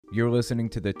You're listening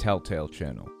to the Telltale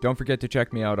Channel. Don't forget to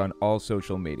check me out on all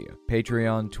social media: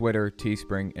 Patreon, Twitter,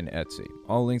 Teespring, and Etsy.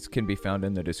 All links can be found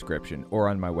in the description or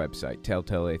on my website,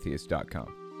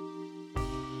 telltaleatheist.com.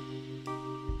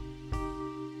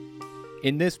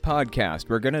 In this podcast,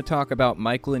 we're going to talk about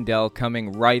Mike Lindell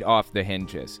coming right off the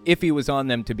hinges, if he was on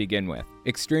them to begin with.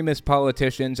 Extremist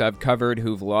politicians I've covered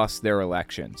who've lost their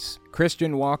elections.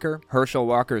 Christian Walker, Herschel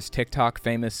Walker's TikTok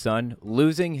famous son,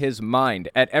 losing his mind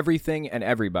at everything and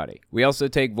everybody. We also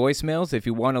take voicemails. If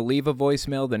you want to leave a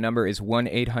voicemail, the number is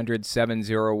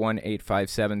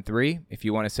 1-800-701-8573. If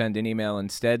you want to send an email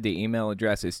instead, the email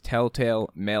address is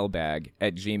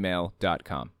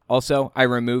telltalemailbag@gmail.com. Also, I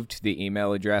removed the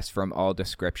email address from all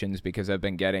descriptions because I've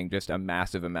been getting just a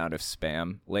massive amount of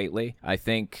spam lately. I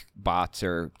think bots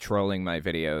are trolling my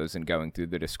videos and going through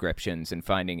the descriptions and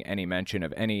finding any mention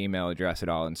of any email address at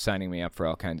all and signing me up for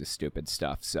all kinds of stupid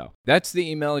stuff. So that's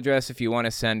the email address if you want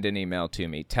to send an email to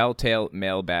me,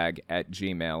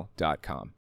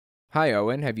 telltalemailbag@gmail.com. Hi,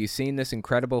 Owen. Have you seen this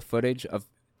incredible footage of,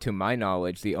 to my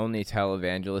knowledge, the only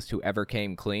televangelist who ever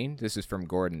came clean? This is from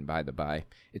Gordon, by the by.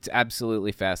 It's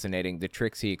absolutely fascinating. The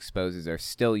tricks he exposes are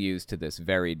still used to this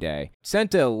very day.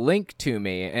 Sent a link to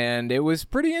me, and it was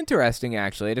pretty interesting,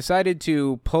 actually. I decided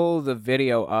to pull the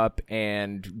video up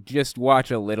and just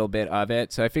watch a little bit of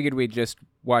it, so I figured we'd just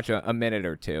watch a minute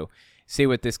or two, see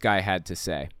what this guy had to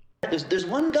say. There's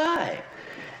one guy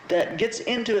that gets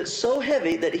into it so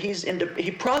heavy that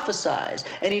he prophesies,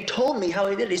 and he told me how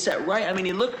he did it. He sat right,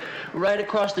 he looked right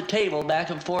across the table back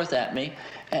and forth at me,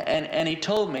 and he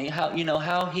told me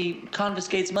how he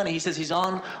confiscates money. He says he's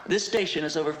on this station,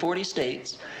 it's over 40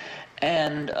 states,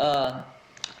 and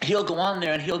he'll go on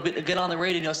there and he'll get on the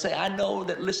radio and he'll say, I know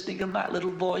that listening to my little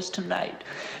voice tonight,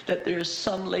 that there's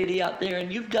some lady out there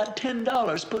and you've got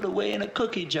 $10 put away in a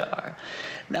cookie jar.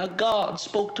 Now God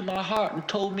spoke to my heart and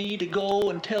told me to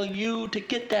go and tell you to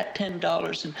get that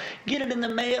 $10 and get it in the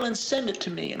mail and send it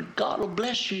to me, and God will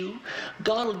bless you.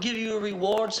 God will give you a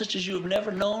reward such as you have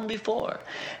never known before.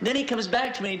 And then he comes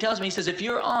back to me and he tells me, he says, if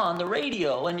you're on the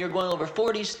radio and you're going over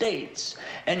 40 states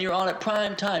and you're on at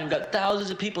prime time, you've got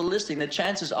thousands of people listening, the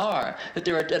chances are that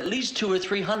there are at least 200 or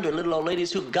 300 little old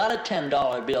ladies who've got a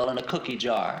 $10 bill in a cookie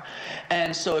jar.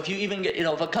 And so if you even get,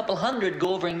 if a couple hundred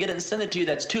go over and get it and send it to you,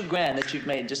 that's $2,000 that you've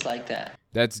made just like that.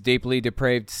 That's deeply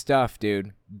depraved stuff,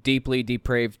 dude. Deeply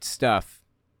depraved stuff.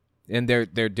 And they're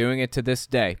doing it to this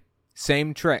day.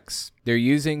 Same tricks. They're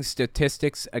using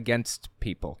statistics against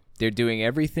people. They're doing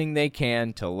everything they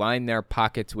can to line their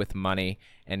pockets with money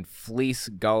and fleece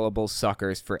gullible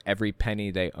suckers for every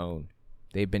penny they own.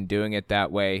 They've been doing it that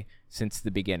way since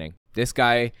the beginning. This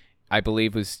guy, I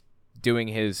believe, was doing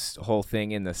his whole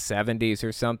thing in the 70s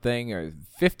or something, or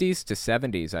 50s to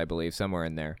 70s, I believe, somewhere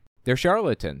in there. They're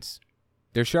charlatans.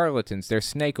 They're charlatans. They're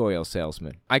snake oil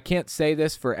salesmen. I can't say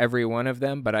this for every one of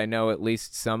them, but I know at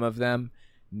least some of them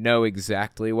know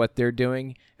exactly what they're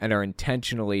doing and are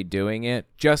intentionally doing it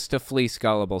just to fleece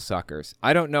gullible suckers.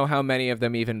 I don't know how many of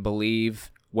them even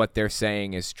believe what they're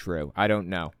saying is true. I don't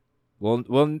know.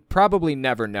 We'll probably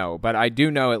never know, but I do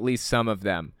know at least some of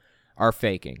them are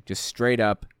faking. Just straight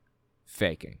up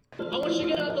faking. I want you to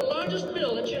get out the largest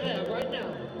bill that you have right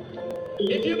now.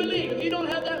 If you believe, if you don't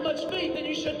have that much faith, then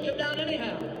you shouldn't come down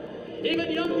anyhow.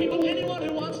 Even young people, anyone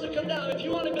who wants to come down, if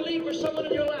you want to believe for someone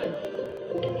in your life,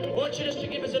 I want you just to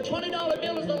give us a $20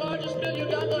 bill is the largest bill you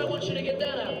got, then I want you to get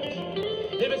that out.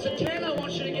 If it's a 10, I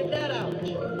want you to get that out.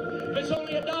 If it's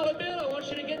only a dollar bill, I want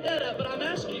you to get that out. But I'm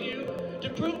asking you to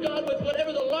prove God with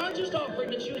whatever the largest offering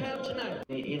that you have tonight.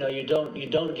 You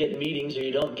don't get meetings or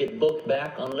you don't get booked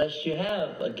back unless you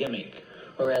have a gimmick.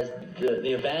 Or as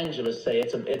the evangelists say,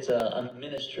 it's a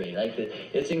ministry.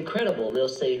 It's incredible. They'll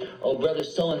say, oh, brother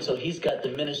so-and-so, he's got the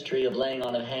ministry of laying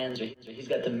on of hands, or he's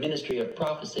got the ministry of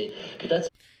prophecy. But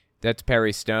that's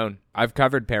Perry Stone. I've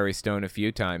covered Perry Stone a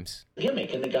few times.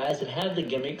 Gimmick, and the guys that have the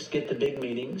gimmicks get the big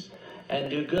meetings and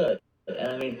do good.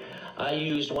 And I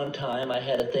used one time, I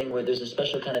had a thing where there's a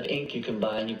special kind of ink you can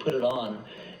buy and you put it on,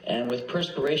 and with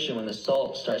perspiration, when the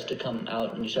salt starts to come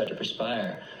out and you start to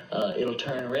perspire, it'll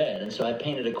turn red. And so I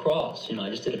painted a cross.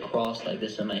 I just did a cross like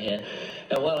this in my head.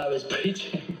 And while I was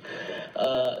preaching,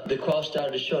 the cross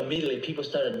started to show immediately. People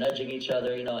started nudging each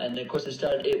other, and of course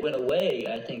it went away,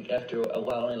 I think, after a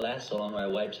while. It only lasts so long, or I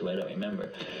wiped it away, I don't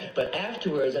remember. But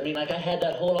afterwards, I had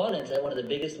that whole audience. I had one of the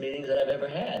biggest meetings that I've ever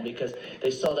had, because they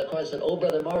saw that cross and said, oh,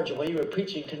 Brother Margin, when you were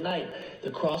preaching tonight,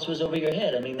 the cross was over your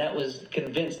head. That was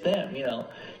convinced them,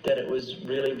 that it was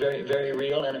really very, very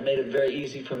real, and it made it very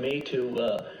easy for me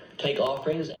to take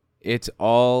offerings. It's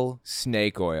all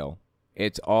snake oil.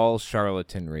 It's all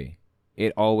charlatanry.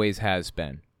 It always has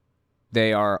been.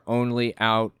 They are only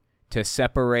out to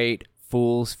separate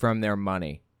fools from their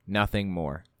money, nothing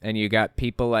more. And you got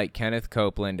people like Kenneth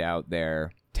Copeland out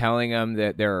there telling them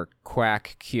that there are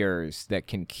quack cures that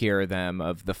can cure them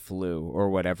of the flu or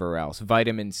whatever else.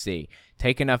 Vitamin C.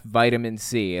 Take enough vitamin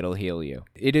C, it'll heal you.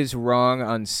 It is wrong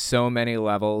on so many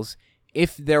levels.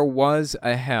 If there was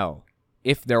a hell,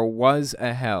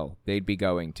 they'd be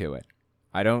going to it.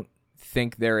 I don't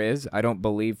think there is. I don't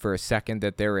believe for a second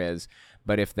that there is.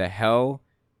 But if the hell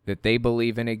that they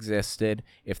believe in existed,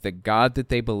 if the God that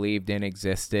they believed in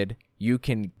existed, you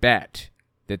can bet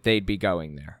that they'd be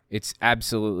going there. It's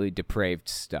absolutely depraved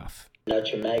stuff.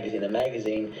 Not your magazine. A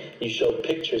magazine, you show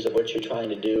pictures of what you're trying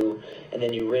to do, and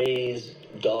then you raise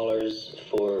dollars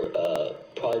for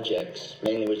projects.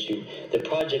 Mainly the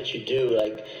projects you do,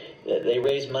 like they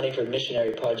raise money for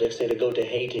missionary projects, say to go to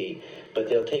Haiti, but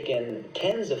they'll take in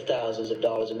tens of thousands of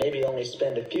dollars and maybe only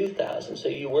spend a few thousand. So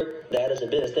you work that as a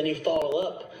business. Then you follow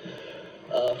up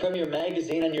from your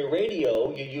magazine and your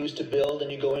radio you use to build,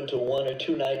 and you go into 1 or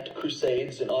 2 night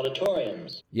crusades in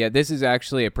auditoriums. Yeah, this is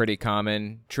actually a pretty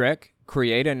common trick.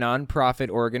 Create a nonprofit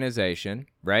organization,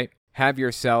 right? Have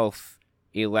yourself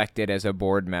elected as a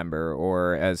board member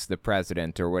or as the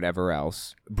president or whatever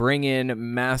else. Bring in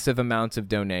massive amounts of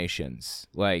donations,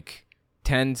 like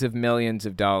tens of millions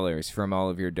of dollars from all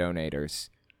of your donators,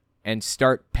 and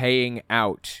start paying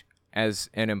out as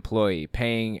an employee,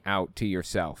 paying out to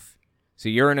yourself. So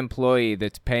you're an employee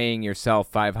that's paying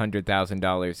yourself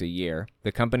 $500,000 a year.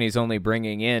 The company's only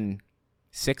bringing in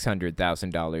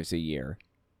 $600,000 a year.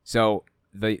 So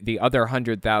the other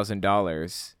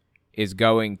 $100,000 is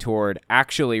going toward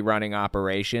actually running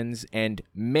operations and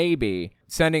maybe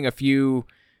sending a few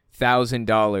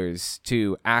 $1,000s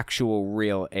to actual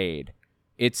real aid.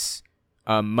 It's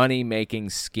a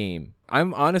money-making scheme.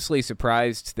 I'm honestly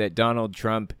surprised that Donald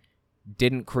Trump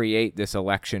didn't create this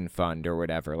election fund or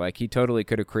whatever. Like, he totally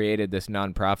could have created this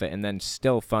nonprofit and then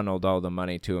still funneled all the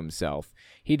money to himself.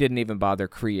 He didn't even bother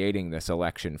creating this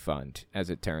election fund, as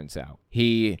it turns out.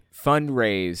 He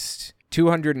fundraised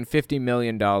 $250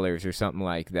 million or something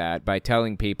like that by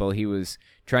telling people he was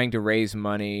trying to raise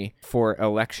money for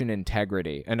election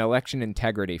integrity, an election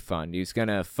integrity fund. He was going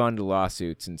to fund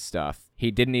lawsuits and stuff.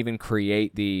 He didn't even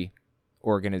create the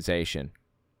organization.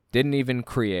 Didn't even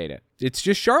create it. It's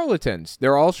just charlatans.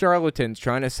 They're all charlatans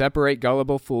trying to separate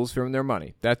gullible fools from their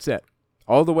money. That's it.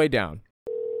 All the way down.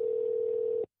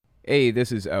 Hey,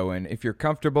 this is Owen. If you're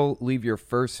comfortable, leave your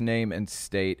first name and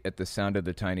state at the sound of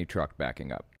the tiny truck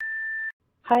backing up.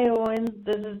 Hi, Owen.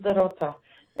 This is Dorota.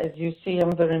 As you see,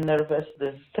 I'm very nervous.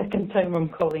 This is the second time I'm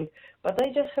calling. But I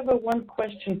just have one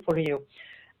question for you.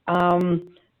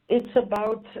 It's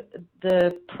about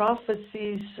the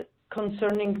prophecies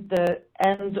concerning the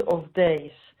end of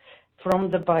days from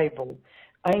the Bible.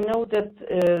 I know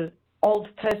that Old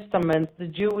Testament, the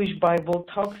Jewish Bible,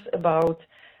 talks about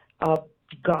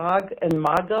Gog and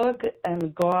Magog,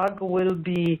 and Gog will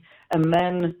be a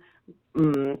man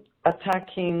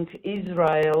attacking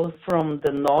Israel from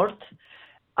the north.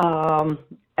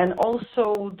 And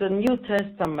also the New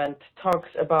Testament talks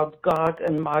about Gog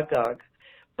and Magog,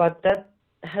 but that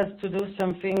has to do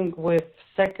something with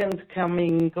second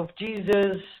coming of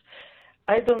Jesus.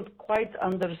 I don't quite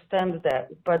understand that,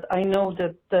 but I know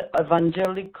that the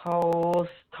evangelicals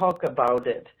talk about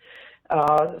it.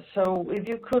 So if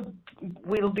you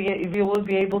will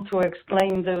be able to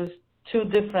explain those two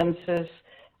differences,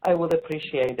 I would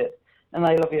appreciate it. And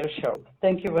I love your show.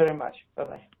 Thank you very much.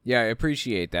 Bye-bye. Yeah, I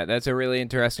appreciate that. That's a really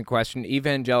interesting question.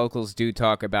 Evangelicals do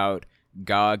talk about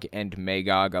Gog and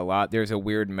Magog a lot. There's a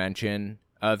weird mention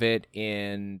of it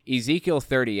in Ezekiel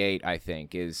 38, I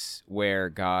think, is where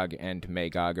Gog and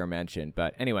Magog are mentioned.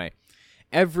 But anyway,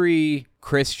 every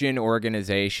Christian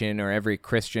organization or every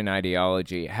Christian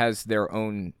ideology has their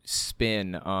own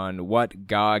spin on what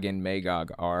Gog and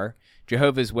Magog are.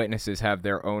 Jehovah's Witnesses have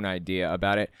their own idea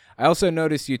about it. I also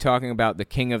noticed you talking about the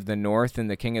King of the North and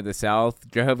the King of the South.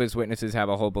 Jehovah's Witnesses have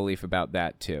a whole belief about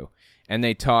that too. And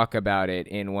they talk about it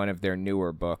in one of their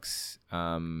newer books.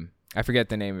 I forget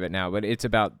the name of it now, but it's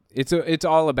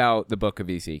all about the book of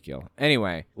Ezekiel.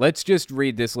 Anyway, let's just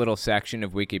read this little section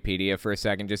of Wikipedia for a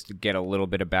second just to get a little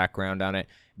bit of background on it.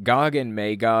 Gog and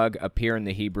Magog appear in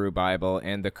the Hebrew Bible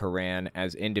and the Quran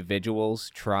as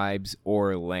individuals, tribes,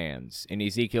 or lands. In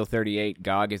Ezekiel 38,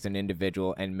 Gog is an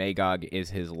individual and Magog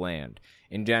is his land.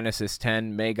 In Genesis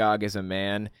 10, Magog is a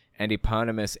man and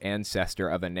eponymous ancestor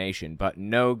of a nation, but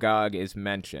no Gog is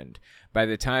mentioned. By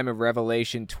the time of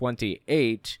Revelation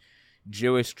 28,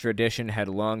 Jewish tradition had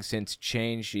long since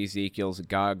changed Ezekiel's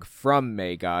Gog from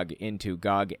Magog into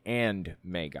Gog and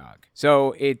Magog.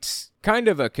 So it's kind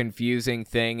of a confusing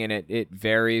thing, and it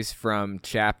varies from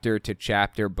chapter to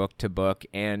chapter, book to book,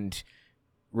 and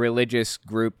religious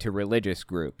group to religious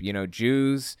group. You know,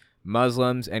 Jews,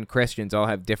 Muslims, and Christians all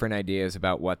have different ideas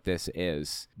about what this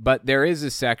is. But there is a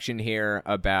section here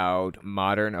about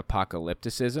modern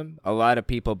apocalypticism. A lot of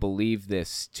people believe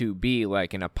this to be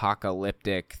like an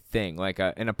apocalyptic thing, like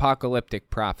an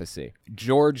apocalyptic prophecy.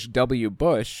 George W.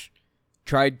 Bush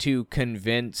tried to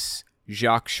convince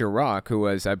Jacques Chirac, who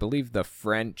was, I believe, the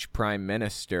French prime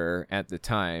minister at the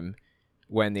time,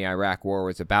 when the Iraq War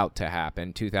was about to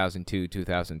happen, 2002,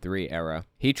 2003 era.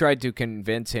 He tried to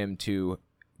convince him to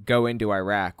go into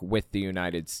Iraq with the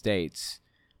United States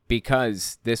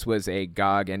because this was a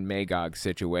Gog and Magog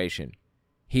situation.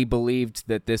 He believed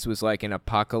that this was like an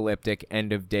apocalyptic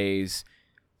end of days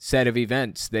set of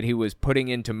events that he was putting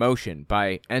into motion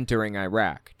by entering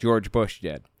Iraq. George Bush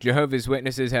did. Jehovah's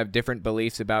Witnesses have different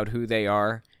beliefs about who they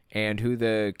are and who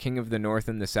the King of the North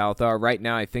and the South are. Right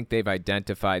now, I think they've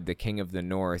identified the King of the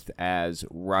North as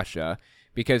Russia,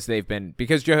 because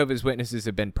Jehovah's Witnesses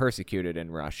have been persecuted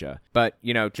in Russia. But,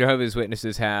 you know, Jehovah's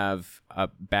Witnesses have a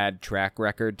bad track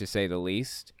record, to say the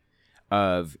least,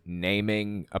 of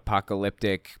naming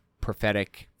apocalyptic,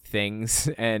 prophetic things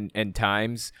and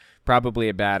times. Probably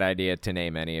a bad idea to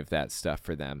name any of that stuff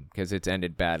for them, because it's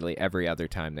ended badly every other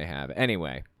time they have.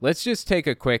 Anyway, let's just take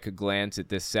a quick glance at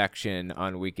this section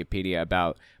on Wikipedia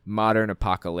about modern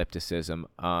apocalypticism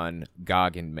on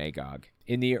Gog and Magog.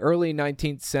 In the early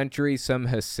 19th century, some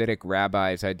Hasidic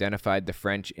rabbis identified the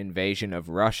French invasion of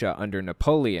Russia under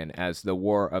Napoleon as the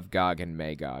War of Gog and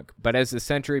Magog. But as the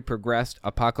century progressed,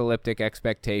 apocalyptic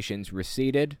expectations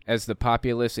receded as the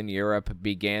populace in Europe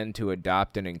began to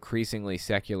adopt an increasingly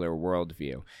secular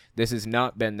worldview. This has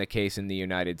not been the case in the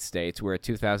United States, where a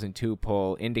 2002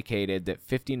 poll indicated that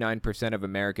 59% of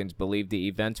Americans believed the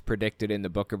events predicted in the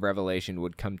Book of Revelation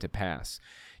would come to pass.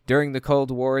 During the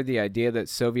Cold War, the idea that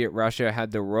Soviet Russia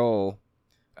had the role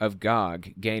of Gog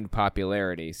gained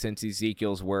popularity, since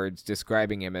Ezekiel's words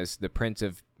describing him as the Prince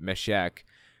of Meshech,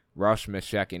 Rosh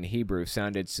Meshech in Hebrew,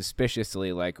 sounded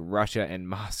suspiciously like Russia and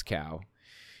Moscow.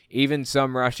 Even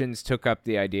some Russians took up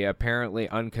the idea, apparently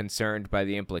unconcerned by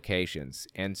the implications.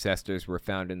 Ancestors were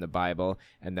found in the Bible,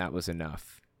 and that was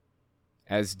enough.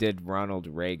 As did Ronald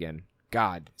Reagan.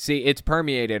 God. See, it's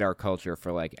permeated our culture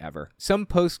for like ever. Some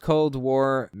post-Cold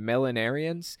War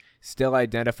millenarians still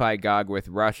identify Gog with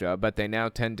Russia, but they now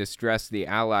tend to stress the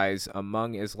allies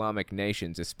among Islamic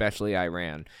nations, especially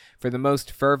Iran. For the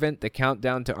most fervent, the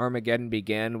countdown to Armageddon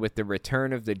began with the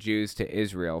return of the Jews to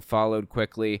Israel, followed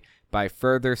quickly by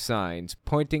further signs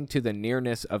pointing to the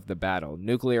nearness of the battle: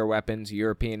 nuclear weapons,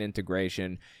 European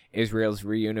integration, Israel's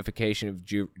reunification of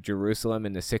Jerusalem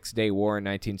in the Six-Day War in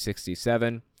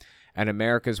 1967, and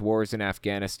America's wars in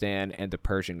Afghanistan and the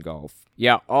Persian Gulf.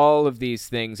 Yeah, all of these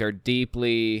things are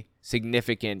deeply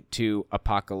significant to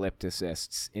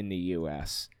apocalypticists in the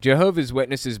U.S. Jehovah's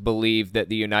Witnesses believe that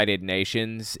the United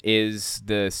Nations is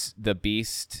the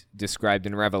beast described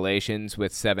in Revelations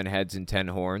with 7 heads and 10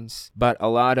 horns, but a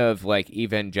lot of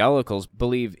evangelicals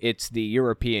believe it's the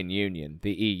European Union,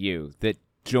 the EU, that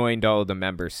joined all the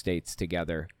member states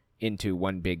together into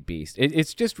one big beast.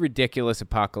 It's just ridiculous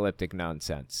apocalyptic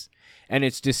nonsense. And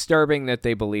it's disturbing that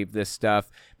they believe this stuff,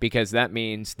 because that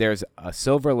means there's a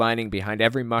silver lining behind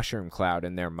every mushroom cloud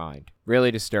in their mind.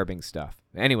 Really disturbing stuff.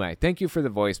 Anyway, thank you for the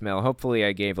voicemail. Hopefully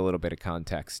I gave a little bit of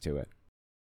context to it.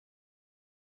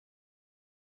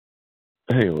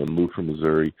 Hey, I'm Lou from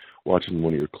Missouri, watching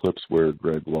one of your clips where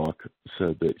Greg Locke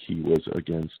said that he was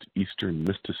against Eastern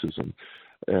mysticism.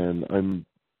 And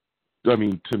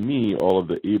to me, all of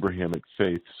the Abrahamic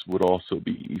faiths would also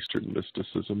be Eastern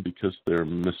mysticism because they're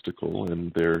mystical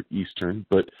and they're Eastern.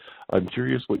 But I'm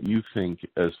curious what you think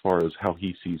as far as how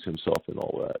he sees himself in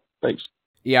all that. Thanks.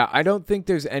 Yeah, I don't think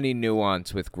there's any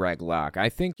nuance with Greg Locke. I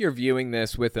think you're viewing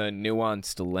this with a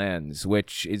nuanced lens,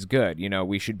 which is good. You know,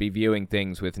 we should be viewing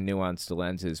things with nuanced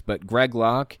lenses. But Greg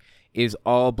Locke is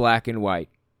all black and white.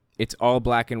 It's all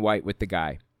black and white with the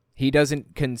guy. He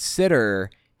doesn't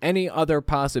consider any other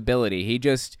possibility. He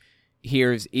just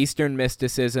hears Eastern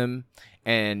mysticism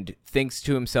and thinks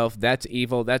to himself, that's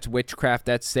evil, that's witchcraft,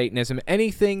 that's Satanism.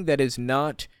 Anything that is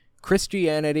not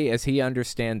Christianity as he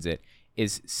understands it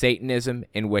is Satanism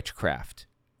and witchcraft.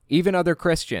 Even other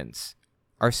Christians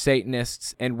are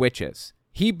Satanists and witches.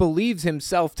 He believes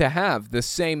himself to have the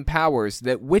same powers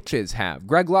that witches have.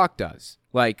 Greg Locke does.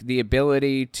 Like the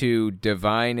ability to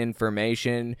divine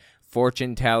information,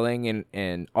 fortune telling,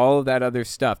 and all of that other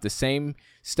stuff. The same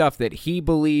stuff that he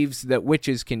believes that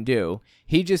witches can do.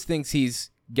 He just thinks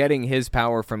he's getting his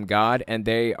power from God, and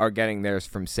they are getting theirs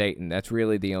from Satan. That's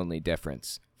really the only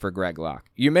difference for Greg Locke.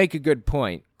 You make a good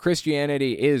point.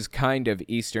 Christianity is kind of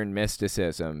Eastern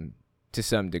mysticism to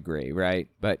some degree, right?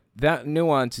 But that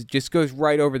nuance just goes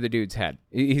right over the dude's head.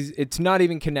 It's not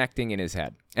even connecting in his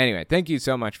head. Anyway, thank you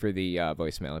so much for the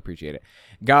voicemail. I appreciate it.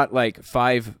 Got like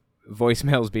 5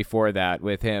 voicemails before that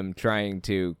with him trying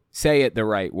to say it the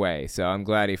right way, so I'm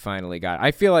glad he finally got it.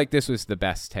 I feel like this was the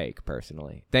best take,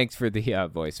 personally. Thanks for the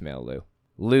voicemail, Lou.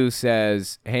 Lou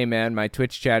says, hey man, my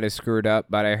Twitch chat is screwed up,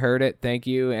 but I heard it. Thank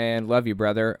you and love you,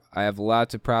 brother. I have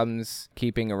lots of problems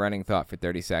keeping a running thought for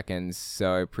 30 seconds,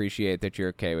 so I appreciate that you're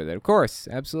okay with it. Of course,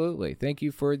 absolutely. Thank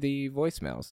you for the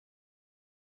voicemails.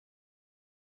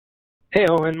 Hey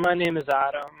Owen, my name is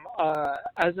Adam.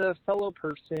 As a fellow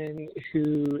person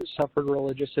who suffered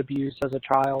religious abuse as a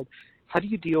child, how do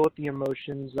you deal with the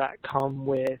emotions that come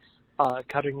with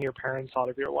cutting your parents out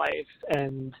of your life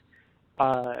and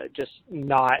just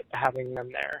not having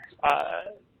them there?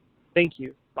 Thank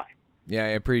you. Bye. Yeah, I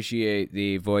appreciate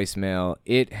the voicemail.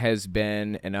 It has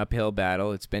been an uphill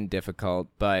battle. It's been difficult,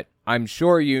 but I'm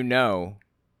sure you know,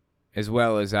 as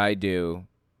well as I do,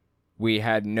 we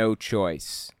had no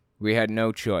choice. We had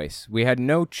no choice. We had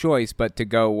no choice but to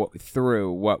go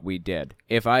through what we did.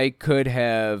 If I could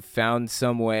have found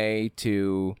some way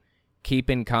to keep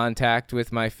in contact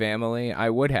with my family, I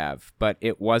would have, but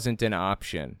it wasn't an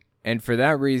option. And for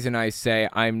that reason, I say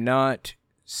I'm not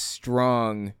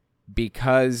strong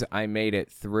because I made it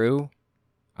through.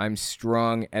 I'm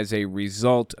strong as a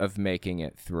result of making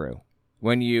it through.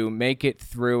 When you make it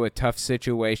through a tough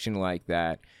situation like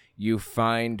that, you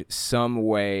find some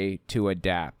way to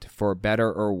adapt, for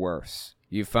better or worse.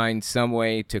 You find some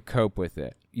way to cope with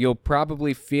it. You'll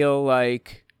probably feel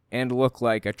like and look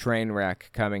like a train wreck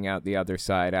coming out the other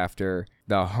side after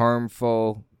the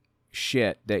harmful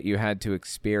shit that you had to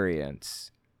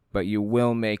experience. But you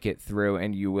will make it through,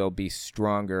 and you will be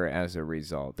stronger as a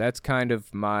result. That's kind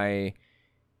of my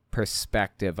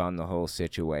perspective on the whole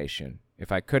situation.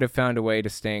 If I could have found a way to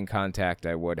stay in contact,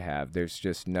 I would have. There's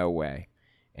just no way.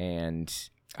 And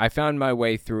I found my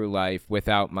way through life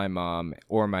without my mom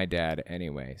or my dad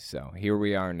anyway, so here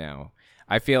we are now.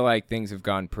 I feel like things have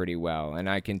gone pretty well, and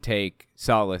I can take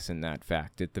solace in that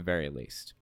fact at the very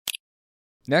least.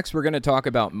 Next, we're going to talk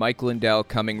about Mike Lindell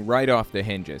coming right off the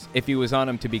hinges, if he was on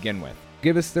them to begin with.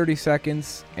 Give us 30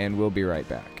 seconds, and we'll be right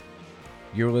back.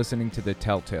 You're listening to the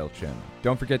Telltale Channel.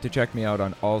 Don't forget to check me out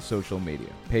on all social media: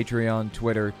 Patreon,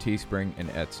 Twitter, Teespring, and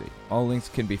Etsy. All links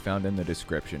can be found in the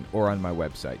description or on my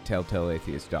website,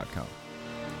 telltaleatheist.com.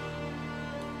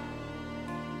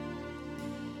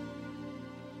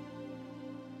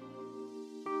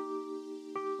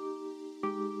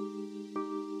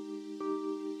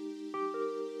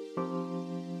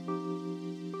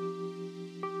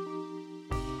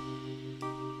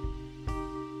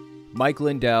 Mike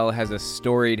Lindell has a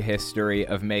storied history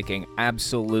of making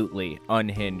absolutely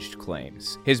unhinged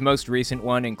claims. His most recent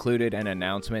one included an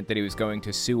announcement that he was going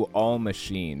to sue all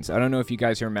machines. I don't know if you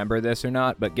guys remember this or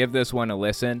not, but give this one a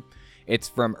listen. It's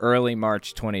from early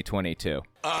March 2022.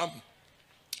 I'm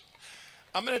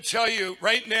going to tell you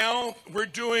right now,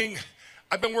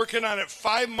 I've been working on it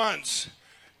 5 months,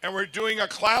 and we're doing a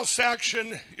class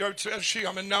action. Actually,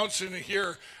 I'm announcing it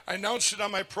here. I announced it on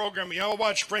my program. Y'all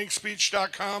watch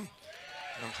frankspeech.com.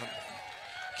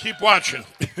 Keep watching.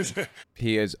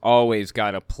 He has always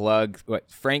got a plug.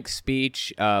 Frank's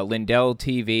Speech, Lindell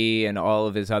TV, and all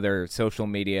of his other social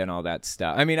media and all that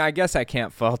stuff. I mean, I guess I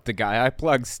can't fault the guy. I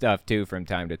plug stuff, too, from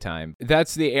time to time.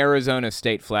 That's the Arizona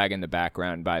state flag in the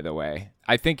background, by the way.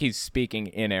 I think he's speaking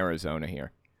in Arizona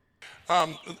here.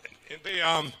 But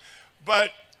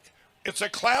it's a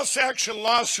class action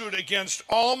lawsuit against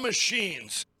all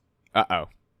machines. Uh-oh.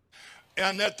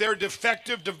 And that they're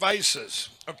defective devices,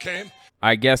 okay?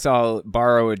 I guess I'll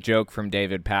borrow a joke from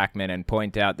David Pakman and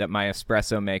point out that my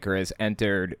espresso maker has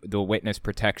entered the witness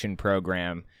protection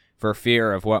program for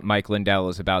fear of what Mike Lindell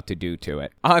is about to do to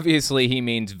it. Obviously, he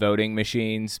means voting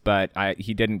machines, but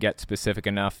he didn't get specific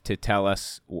enough to tell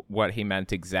us what he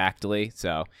meant exactly,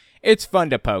 so it's fun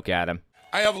to poke at him.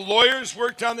 I have lawyers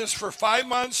worked on this for 5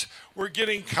 months. We're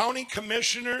getting county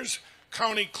commissioners,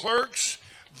 county clerks.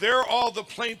 They're all the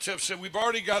plaintiffs, and we've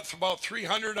already got about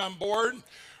 300 on board,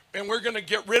 and we're going to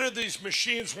get rid of these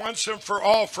machines once and for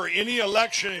all for any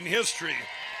election in history.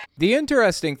 The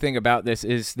interesting thing about this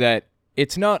is that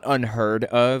it's not unheard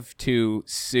of to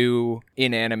sue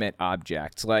inanimate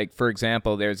objects. Like, for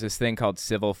example, there's this thing called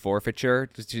civil forfeiture,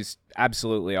 which is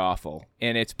absolutely awful.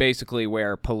 And it's basically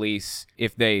where police,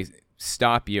 if they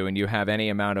stop you and you have any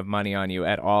amount of money on you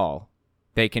at all,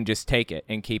 They can just take it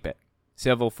and keep it.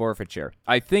 Civil forfeiture.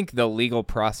 I think the legal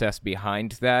process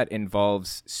behind that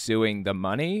involves suing the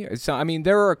money. So, I mean,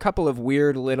 there are a couple of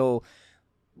weird little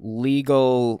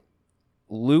legal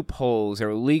loopholes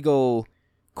or legal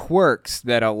quirks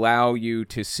that allow you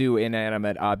to sue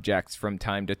inanimate objects from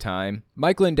time to time.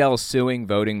 Mike Lindell suing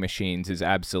voting machines is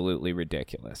absolutely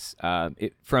ridiculous,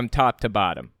 from top to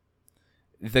bottom.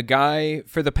 The guy,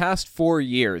 for the past 4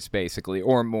 years, basically,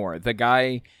 or more, the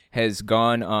guy has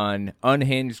gone on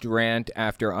unhinged rant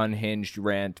after unhinged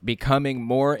rant, becoming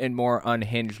more and more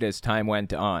unhinged as time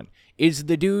went on. Is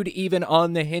the dude even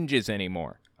on the hinges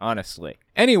anymore? Honestly.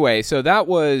 Anyway, so that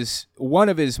was one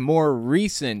of his more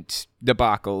recent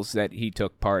debacles that he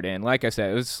took part in. Like I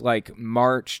said, it was like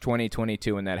March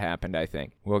 2022 when that happened, I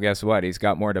think. Well, guess what? He's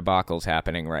got more debacles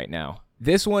happening right now.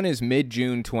 This one is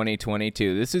mid-June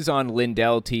 2022. This is on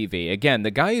Lindell TV. Again,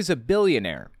 the guy is a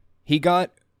billionaire. He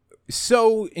got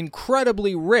so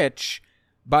incredibly rich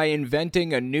by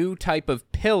inventing a new type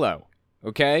of pillow,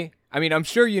 okay? I mean, I'm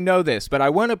sure you know this, but I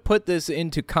want to put this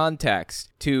into context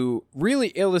to really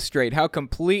illustrate how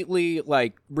completely,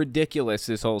 ridiculous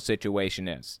this whole situation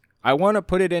is. I want to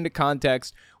put it into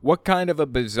context what kind of a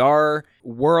bizarre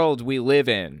world we live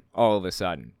in all of a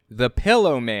sudden. The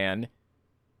Pillow Man,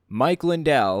 Mike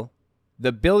Lindell,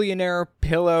 the billionaire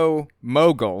pillow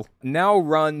mogul, now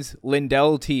runs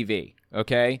Lindell TV,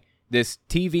 okay? This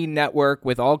TV network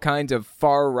with all kinds of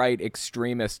far-right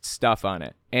extremist stuff on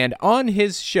it. And on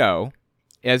his show,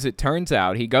 as it turns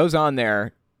out, he goes on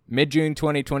there mid-June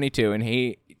 2022, and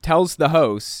he tells the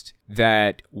host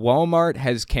that Walmart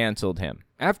has canceled him.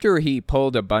 After he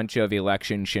pulled a bunch of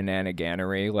election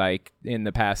shenaniganery, like in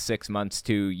the past 6 months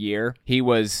to year, he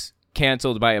was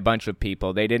canceled by a bunch of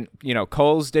people. They didn't,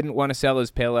 Kohl's didn't want to sell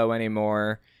his pillow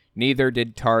anymore. Neither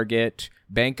did Target.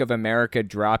 Bank of America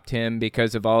dropped him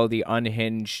because of all the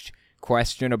unhinged,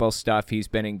 questionable stuff he's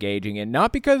been engaging in,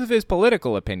 not because of his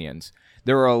political opinions.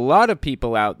 There are a lot of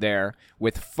people out there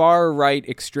with far-right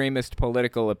extremist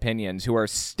political opinions who are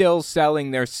still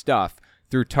selling their stuff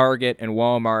through Target and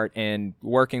Walmart and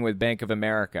working with Bank of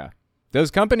America.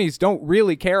 Those companies don't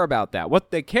really care about that.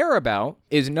 What they care about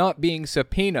is not being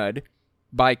subpoenaed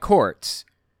by courts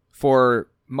for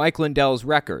Mike Lindell's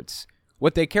records.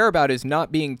 What they care about is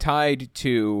not being tied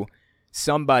to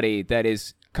somebody that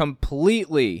is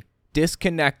completely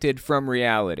disconnected from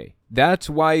reality. That's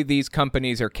why these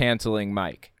companies are canceling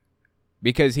Mike,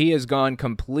 because he has gone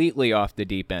completely off the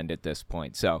deep end at this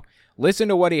point. So listen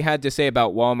to what he had to say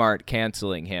about Walmart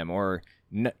canceling him or,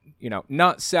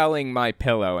 not selling my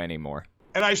pillow anymore.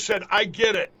 And I said, I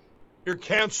get it. You're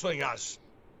canceling us.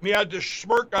 And he had this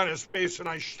smirk on his face, and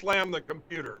I slammed the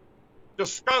computer.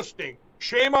 Disgusting.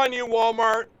 Shame on you,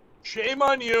 Walmart. Shame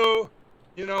on you.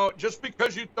 Just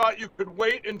because you thought you could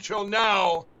wait until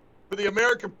now for the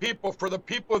American people, for the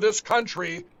people of this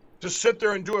country to sit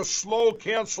there and do a slow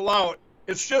cancel out.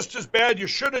 It's just as bad. You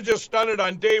should have just done it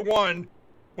on day one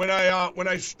when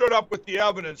I stood up with the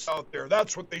evidence out there.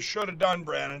 That's what they should have done,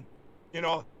 Brandon.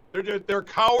 They're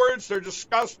cowards. They're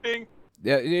disgusting.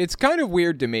 It's kind of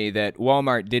weird to me that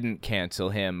Walmart didn't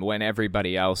cancel him when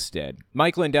everybody else did.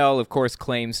 Mike Lindell, of course,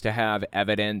 claims to have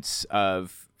evidence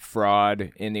of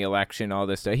fraud in the election, all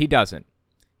this stuff. He doesn't.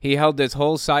 He held this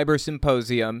whole cyber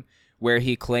symposium where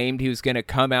he claimed he was going to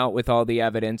come out with all the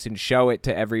evidence and show it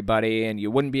to everybody, and you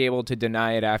wouldn't be able to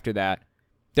deny it after that.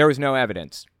 There was no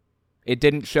evidence. It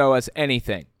didn't show us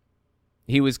anything.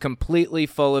 He was completely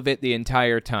full of it the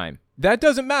entire time. That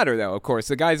doesn't matter, though, of course.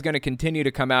 The guy's going to continue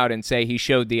to come out and say he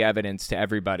showed the evidence to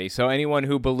everybody. So anyone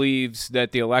who believes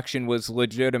that the election was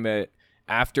legitimate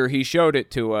after he showed it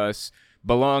to us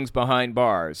belongs behind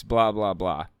bars, blah, blah,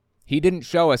 blah. He didn't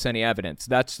show us any evidence.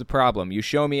 That's the problem. You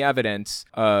show me evidence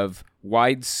of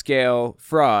wide-scale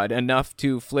fraud enough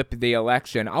to flip the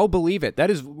election, I'll believe it. That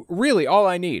is really all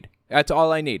I need. That's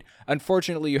all I need.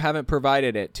 Unfortunately, you haven't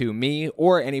provided it to me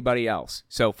or anybody else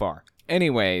so far.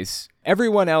 Anyways,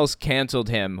 everyone else canceled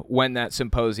him when that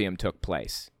symposium took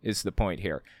place, is the point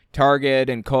here. Target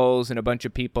and Kohl's and a bunch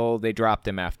of people, they dropped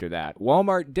him after that.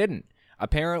 Walmart didn't.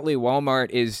 Apparently, Walmart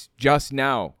is just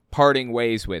now parting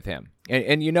ways with him.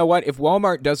 And you know what? If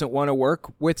Walmart doesn't want to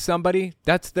work with somebody,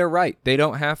 that's their right. They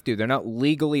don't have to. They're not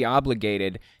legally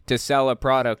obligated to sell a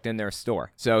product in their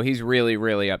store. So he's really,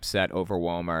 really upset over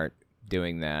Walmart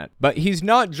doing that. But he's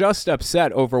not just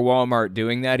upset over Walmart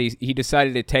doing that. He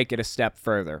decided to take it a step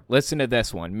further. Listen to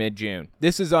this one, mid-June.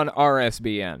 This is on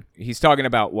RSBN. He's talking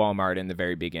about Walmart in the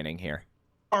very beginning here.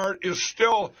 Walmart is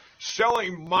still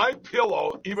selling my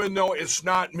pillow, even though it's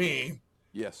not me.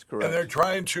 Yes, correct. And they're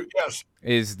trying to, yes.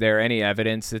 Is there any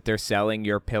evidence that they're selling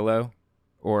your pillow?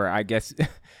 Or I guess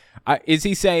Is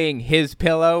he saying his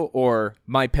pillow or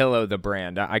My Pillow, the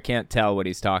brand? I can't tell what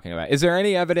he's talking about. Is there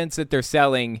any evidence that they're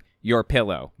selling your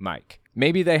pillow, Mike?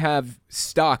 Maybe they have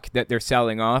stock that they're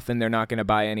selling off and they're not going to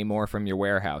buy any more from your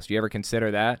warehouse. Do you ever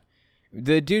consider that?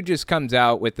 The dude just comes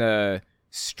out with the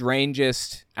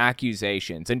strangest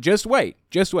accusations. And just wait.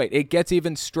 It gets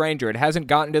even stranger. It hasn't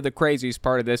gotten to the craziest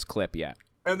part of this clip yet.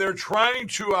 And they're trying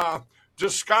to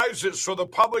disguise it so the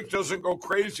public doesn't go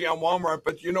crazy on Walmart.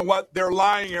 But you know what? They're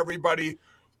lying, everybody.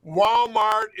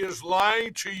 Walmart is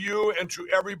lying to you and to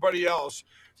everybody else.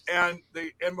 And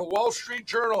the Wall Street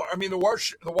Journal, the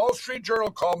Wall Street Journal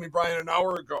called me, Brian, an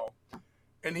hour ago.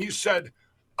 And he said,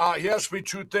 he asked me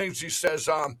two things. He says,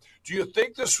 do you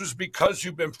think this was because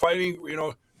you've been fighting,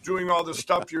 doing all the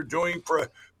stuff you're doing for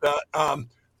the,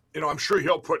 I'm sure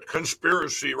he'll put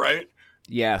conspiracy, right?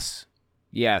 Yes.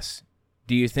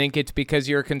 Do you think it's because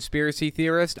you're a conspiracy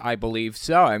theorist? I believe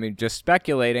so. I mean, just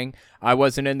speculating. I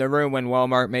wasn't in the room when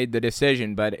Walmart made the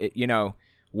decision, but,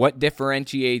 what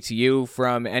differentiates you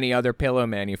from any other pillow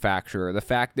manufacturer? The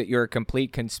fact that you're a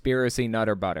complete conspiracy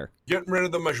nutter butter. Getting rid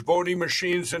of the voting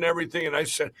machines and everything. And I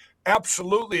said,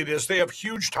 absolutely it is. They have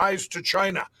huge ties to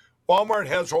China. Walmart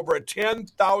has over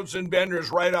 10,000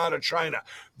 vendors right out of China.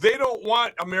 They don't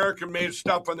want American-made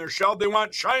stuff on their shelf. They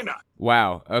want China.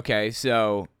 Wow. Okay,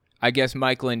 so I guess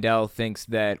Mike Lindell thinks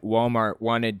that Walmart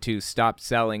wanted to stop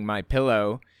selling My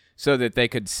Pillow so that they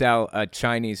could sell a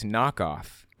Chinese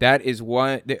knockoff. That is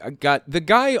one. The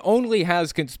guy only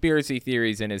has conspiracy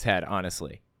theories in his head,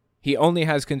 honestly. He only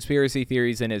has conspiracy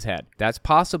theories in his head. That's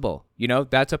possible.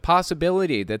 That's a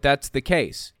possibility that that's the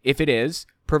case. If it is,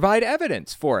 provide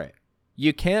evidence for it.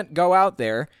 You can't go out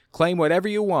there, claim whatever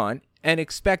you want, and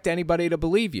expect anybody to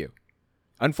believe you.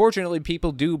 Unfortunately,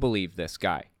 people do believe this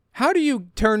guy. How do you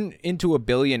turn into a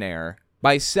billionaire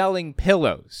by selling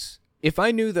pillows? If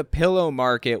I knew the pillow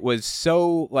market was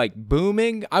so,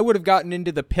 booming, I would have gotten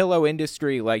into the pillow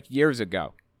industry, years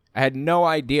ago. I had no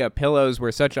idea pillows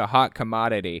were such a hot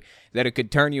commodity that it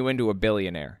could turn you into a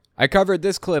billionaire. I covered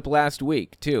this clip last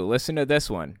week, too. Listen to this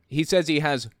one. He says he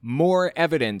has more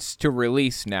evidence to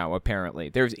release now, apparently.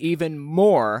 There's even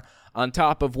more on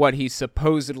top of what he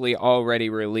supposedly already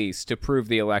released to prove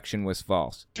the election was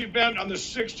false. Event on the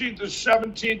 16th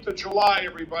and 17th of July,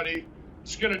 everybody.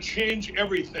 It's going to change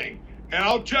everything. And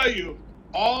I'll tell you,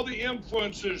 all the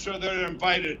influencers that are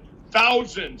invited,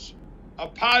 thousands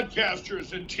of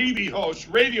podcasters and TV hosts,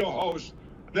 radio hosts,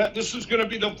 that this is going to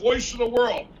be the voice of the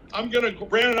world.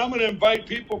 Brandon, I'm going to invite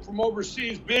people from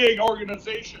overseas, big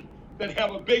organizations that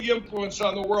have a big influence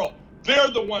on the world.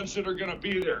 They're the ones that are going to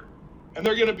be there. And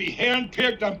they're going to be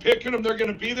handpicked. I'm picking them. They're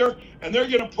going to be there, and they're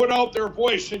going to put out their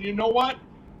voice. And you know what?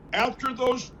 After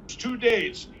those 2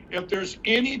 days, if there's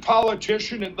any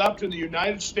politician left in the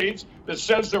United States that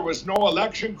says there was no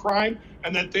election crime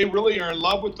and that they really are in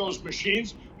love with those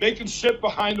machines, they can sit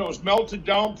behind those melted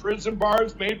down prison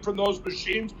bars made from those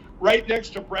machines right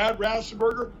next to Brad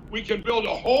Rassenberger. We can build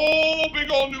a whole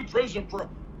big old new prison for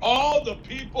all the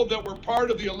people that were part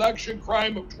of the election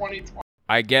crime of 2020.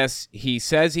 I guess he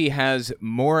says he has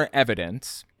more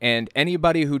evidence, and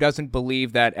anybody who doesn't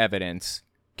believe that evidence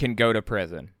can go to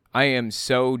prison. I am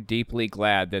so deeply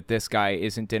glad that this guy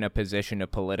isn't in a position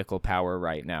of political power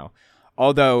right now.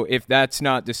 Although, if that's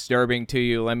not disturbing to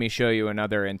you, let me show you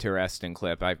another interesting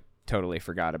clip I totally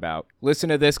forgot about. Listen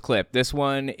to this clip. This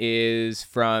one is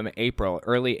from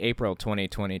early April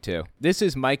 2022. This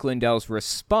is Mike Lindell's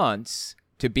response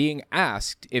to being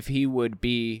asked if he would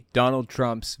be Donald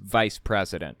Trump's vice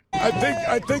president.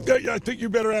 I think you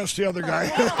better ask the other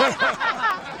guy.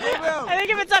 I think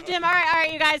if it's up to him. All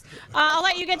right, you guys. I'll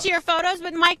let you get to your photos,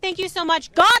 but Mike, thank you so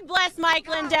much. God bless Mike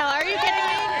Lindell. Are you kidding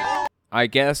me? I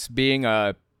guess being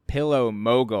a pillow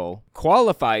mogul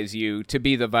qualifies you to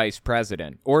be the vice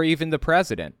president or even the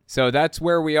president. So that's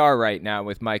where we are right now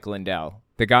with Mike Lindell.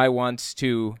 The guy wants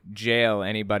to jail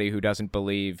anybody who doesn't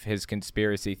believe his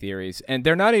conspiracy theories. And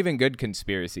they're not even good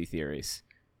conspiracy theories.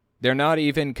 They're not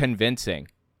even convincing.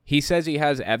 He says he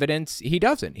has evidence. He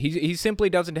doesn't. He simply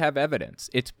doesn't have evidence.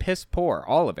 It's piss poor,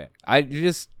 all of it.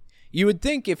 You would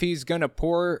think if he's going to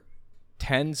pour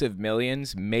tens of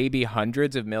millions, maybe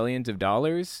hundreds of millions of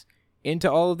dollars into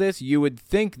all of this, you would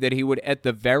think that he would at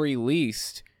the very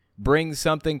least bring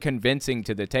something convincing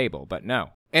to the table, but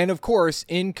no. And of course,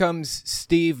 in comes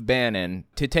Steve Bannon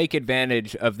to take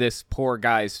advantage of this poor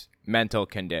guy's mental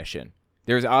condition.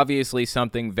 There's obviously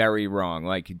something very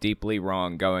wrong, deeply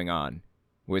wrong going on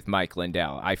with Mike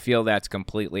Lindell. I feel that's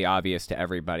completely obvious to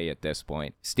everybody at this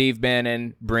point. Steve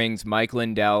Bannon brings Mike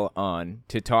Lindell on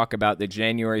to talk about the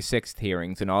January 6th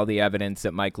hearings and all the evidence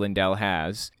that Mike Lindell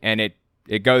has, and it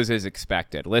goes as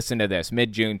expected. Listen to this,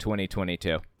 mid-June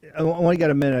 2022. I only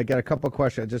got a minute. I got a couple of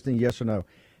questions. I just need yes or no.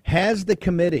 Has the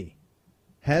committee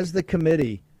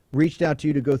reached out to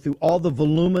you to go through all the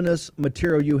voluminous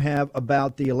material you have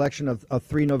about the election of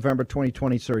 3 November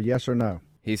 2020, sir? Yes or no?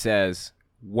 He says,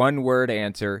 one word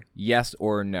answer, yes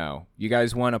or no. You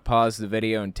guys want to pause the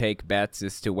video and take bets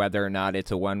as to whether or not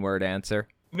it's a one-word answer?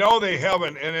 No, they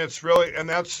haven't, and it's really, and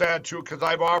that's sad too, because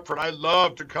I'd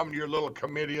love to come to your little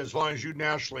committee as long as you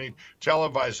nationally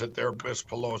televise it there, Miss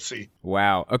Pelosi.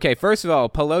 Wow. Okay, first of all,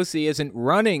 Pelosi isn't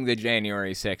running the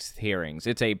January 6th hearings.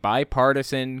 It's a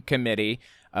bipartisan committee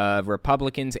of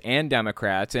Republicans and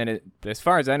Democrats, and as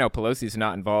far as I know, Pelosi's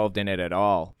not involved in it at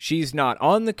all. She's not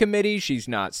on the committee, she's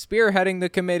not spearheading the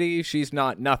committee, she's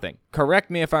not nothing. Correct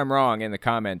me if I'm wrong in the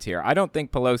comments here. I don't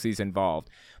think Pelosi's involved,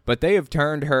 but they have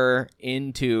turned her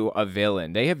into a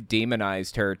villain. They have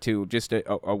demonized her to just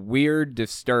a weird,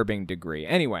 disturbing degree.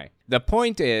 Anyway, the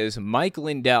point is, Mike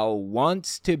Lindell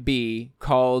wants to be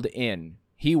called in.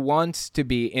 He wants to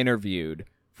be interviewed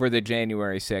for the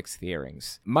January 6th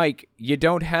hearings. Mike, you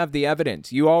don't have the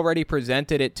evidence. You already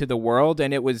presented it to the world,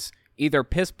 and it was either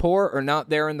piss poor or not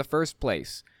there in the first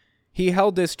place. He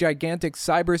held this gigantic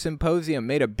cyber symposium,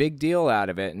 made a big deal out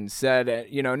of it, and said,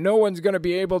 no one's going to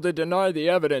be able to deny the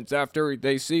evidence after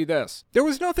they see this. There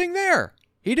was nothing there.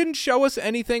 He didn't show us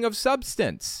anything of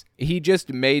substance. He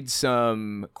just made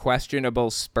some questionable,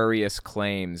 spurious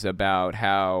claims about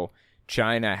how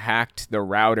China hacked the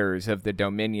routers of the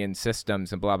Dominion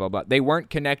systems and blah, blah, blah. They weren't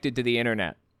connected to the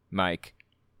internet, Mike.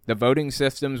 The voting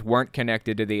systems weren't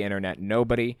connected to the internet.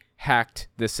 Nobody hacked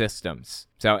the systems.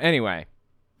 So anyway,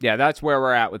 yeah, that's where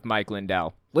we're at with Mike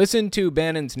Lindell. Listen to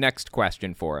Bannon's next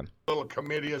question for him. Little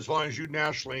committee, as long as you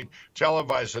nationally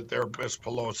televise it there, Miss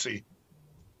Pelosi.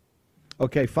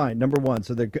 Okay, fine. Number one,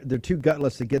 so they're too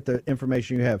gutless to get the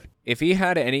information you have. If he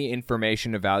had any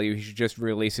information of value, he should just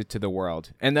release it to the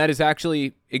world. And that is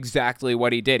actually exactly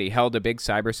what he did. He held a big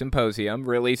cyber symposium,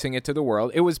 releasing it to the world.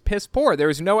 It was piss poor. There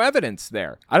was no evidence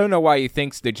there. I don't know why he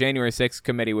thinks the January 6th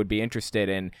committee would be interested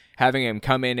in having him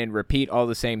come in and repeat all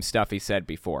the same stuff he said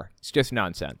before. It's just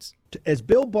nonsense. Has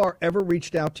Bill Barr ever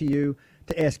reached out to you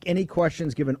to ask any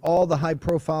questions, given all the high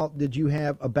profile that you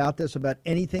have about this, about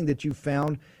anything that you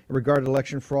found in regard to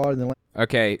election fraud?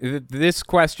 Okay, this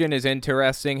question is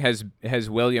interesting. Has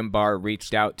William Barr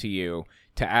reached out to you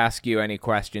to ask you any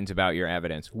questions about your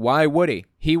evidence? Why would he?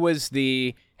 He was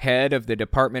the head of the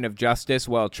Department of Justice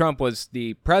while Trump was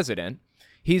the president.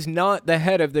 He's not the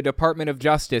head of the Department of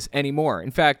Justice anymore.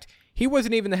 In fact, he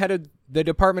wasn't even the head of the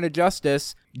Department of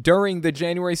Justice during the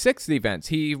January 6th events.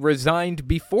 He resigned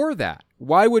before that.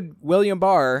 Why would William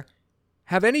Barr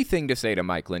have anything to say to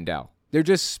Mike Lindell? They're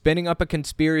just spinning up a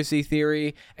conspiracy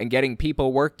theory and getting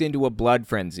people worked into a blood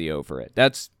frenzy over it.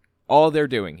 That's all they're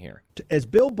doing here. Has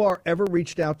Bill Barr ever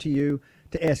reached out to you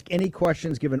to ask any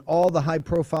questions, given all the high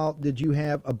profile that you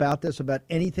have about this, about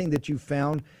anything that you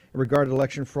found in regard to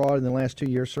election fraud in the last 2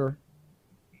 years, sir?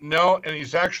 No, and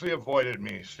he's actually avoided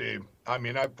me, Steve. I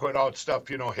mean, I put out stuff,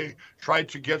 he tried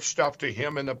to get stuff to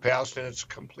him in the past, and it's a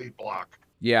complete block.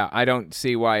 Yeah, I don't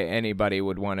see why anybody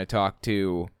would want to talk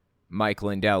to Mike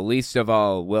Lindell, least of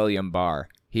all William Barr.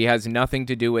 He has nothing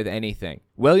to do with anything.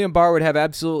 William Barr would have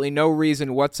absolutely no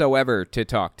reason whatsoever to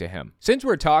talk to him. Since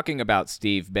we're talking about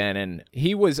Steve Bannon,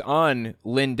 he was on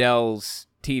Lindell's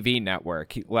TV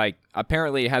network.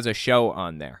 Apparently has a show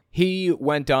on there. He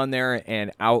went on there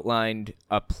and outlined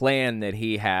a plan that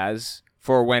he has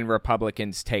for when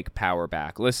Republicans take power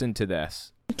back. Listen to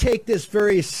this. Take this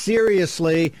very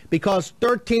seriously because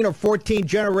 13 or 14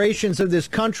 generations of this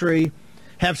country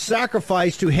have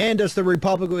sacrificed to hand us the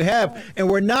republic we have, and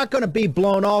we're not going to be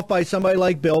blown off by somebody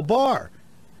like Bill Barr.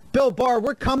 Bill Barr,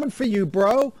 we're coming for you,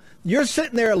 bro. You're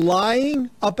sitting there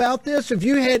lying about this. If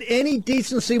you had any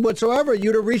decency whatsoever,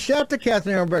 you'd have reached out to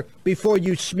Catherine Ehrenberg before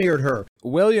you smeared her.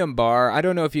 William Barr, I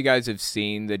don't know if you guys have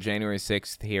seen the January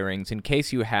 6th hearings. In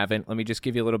case you haven't, let me just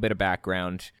give you a little bit of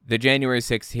background. The January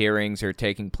 6th hearings are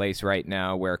taking place right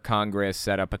now where Congress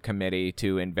set up a committee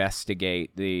to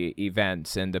investigate the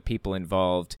events and the people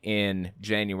involved in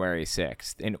January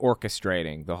 6th in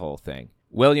orchestrating the whole thing.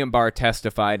 William Barr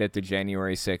testified at the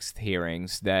January 6th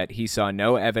hearings that he saw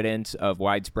no evidence of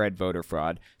widespread voter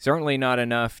fraud, certainly not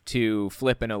enough to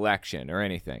flip an election or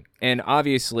anything. And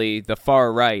obviously, the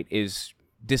far right is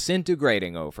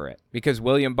disintegrating over it because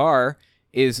William Barr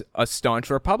is a staunch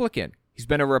Republican. He's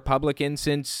been a Republican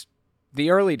since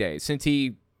the early days, since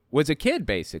he was a kid,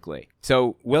 basically.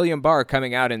 So William Barr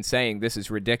coming out and saying this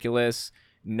is ridiculous,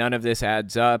 none of this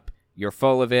adds up, you're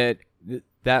full of it,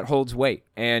 that holds weight.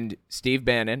 And Steve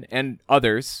Bannon and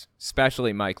others,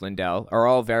 especially Mike Lindell, are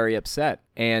all very upset.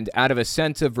 And out of a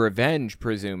sense of revenge,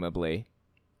 presumably,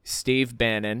 Steve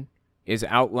Bannon is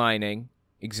outlining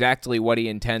exactly what he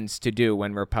intends to do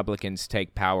when Republicans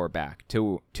take power back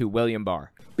to William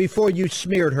Barr. Before you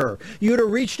smeared her. You'd have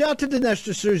reached out to Dinesh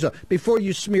D'Souza before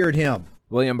you smeared him.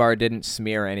 William Barr didn't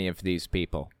smear any of these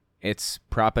people. It's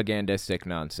propagandistic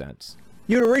nonsense.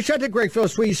 You'd have reached out to Greg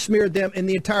Phillips where you smeared them, and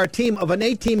the entire team of an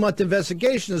 18-month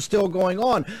investigation is still going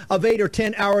on, of 8 or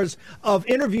 10 hours of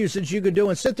interviews that you could do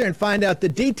and sit there and find out the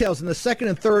details and the second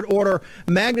and third order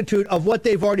magnitude of what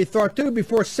they've already thought through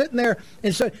before sitting there.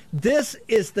 And so this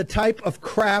is the type of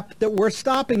crap that we're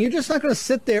stopping. You're just not going to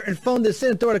sit there and phone this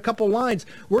in and throw it a couple lines.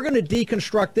 We're going to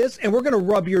deconstruct this, and we're going to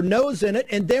rub your nose in it,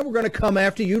 and then we're going to come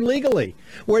after you legally.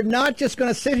 We're not just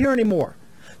going to sit here anymore.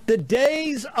 The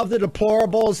days of the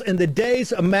deplorables and the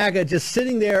days of MAGA just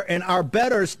sitting there and our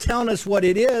betters telling us what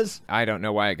it is. I don't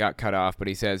know why it got cut off, but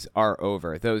he says are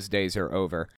over. Those days are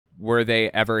over. Were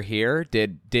they ever here?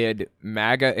 Did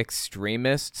MAGA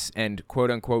extremists and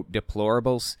quote-unquote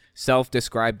deplorables,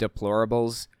 self-described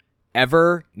deplorables,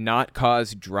 ever not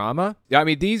cause drama? I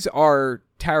mean, these are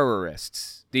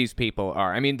terrorists, these people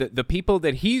are. I mean, the people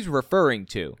that he's referring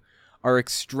to are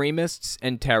extremists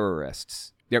and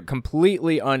terrorists. They're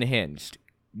completely unhinged,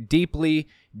 deeply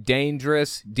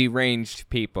dangerous, deranged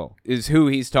people is who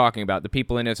he's talking about. The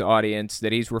people in his audience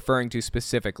that he's referring to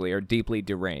specifically are deeply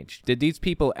deranged. Did these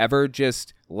people ever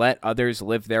just let others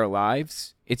live their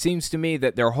lives? It seems to me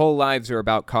that their whole lives are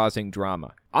about causing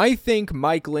drama. I think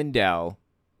Mike Lindell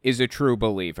is a true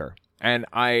believer, and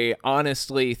I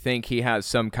honestly think he has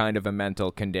some kind of a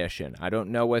mental condition. I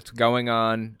don't know what's going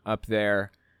on up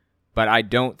there, but I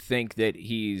don't think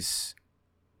he's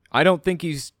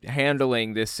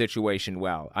handling this situation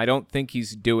well. I don't think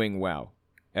he's doing well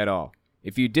at all.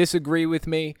 If you disagree with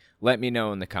me, let me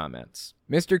know in the comments.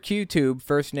 Mr. QTube,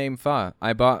 first name Fa.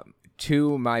 I bought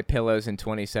 2 My Pillows in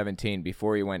 2017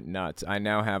 before he went nuts. I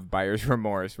now have buyer's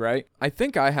remorse, right? I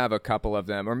think I have a couple of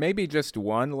them, or maybe just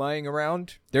one lying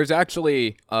around. There's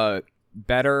actually a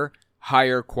better,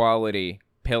 higher quality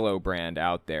pillow brand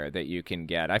out there that you can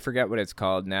get. I forget what it's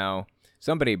called now.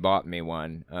 Somebody bought me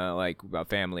one, like a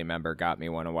family member got me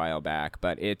one a while back,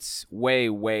 but it's way,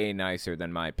 way nicer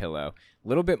than My Pillow. A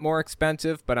little bit more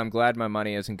expensive, but I'm glad my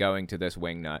money isn't going to this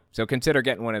wingnut. So consider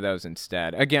getting one of those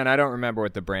instead. Again, I don't remember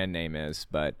what the brand name is,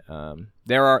 but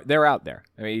they're out there.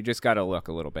 I mean, you just got to look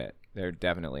a little bit. They're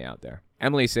definitely out there.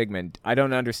 Emily Sigmund, I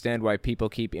don't understand why people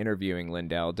keep interviewing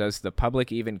Lindell. Does the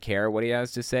public even care what he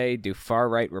has to say? Do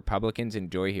far-right Republicans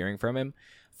enjoy hearing from him?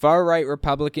 Far-right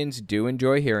Republicans do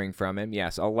enjoy hearing from him,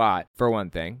 yes, a lot, for one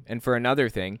thing. And for another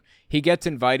thing, he gets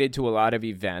invited to a lot of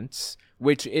events,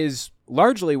 which is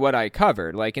largely what I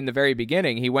covered. Like, in the very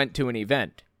beginning, he went to an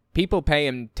event. People pay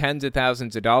him tens of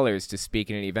thousands of dollars to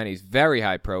speak in an event. He's very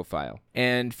high profile.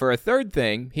 And for a third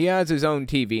thing, he has his own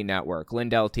TV network,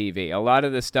 Lindell TV. A lot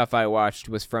of the stuff I watched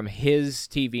was from his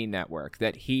TV network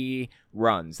that he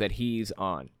runs, that he's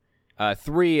on.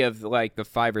 3 of the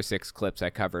 5 or 6 clips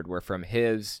I covered were from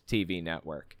his TV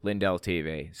network, Lindell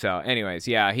TV. So anyways,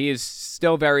 yeah, he is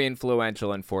still very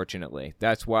influential, unfortunately.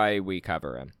 That's why we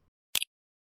cover him.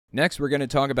 Next, we're going to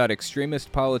talk about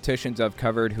extremist politicians I've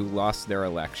covered who lost their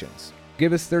elections.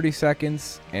 Give us 30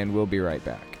 seconds, and we'll be right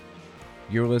back.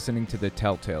 You're listening to the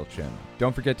Telltale Channel.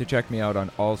 Don't forget to check me out on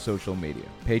all social media: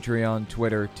 Patreon,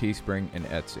 Twitter, Teespring, and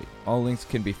Etsy. All links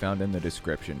can be found in the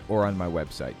description or on my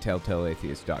website,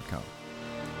 telltaleatheist.com.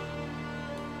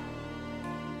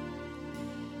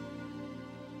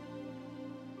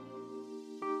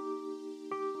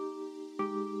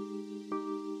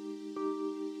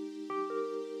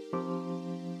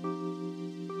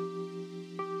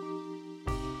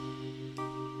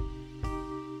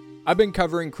 I've been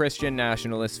covering Christian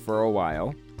nationalists for a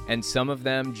while, and some of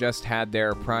them just had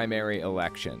their primary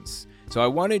elections. So I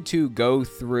wanted to go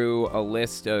through a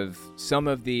list of some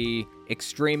of the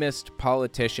extremist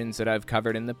politicians that I've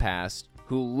covered in the past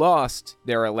who lost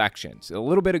their elections. A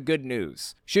little bit of good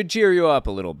news. Should cheer you up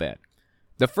a little bit.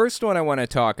 The first one I want to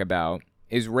talk about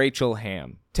is Rachel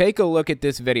Hamm. Take a look at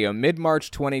this video, mid-March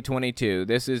 2022.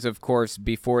 This is, of course,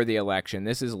 before the election.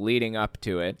 This is leading up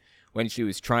to it, when she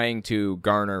was trying to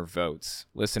garner votes.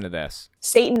 Listen to this.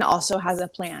 Satan also has a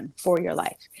plan for your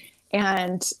life.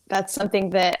 And that's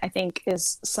something that I think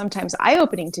is sometimes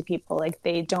eye-opening to people. Like,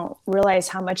 they don't realize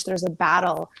how much there's a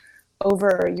battle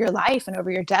over your life and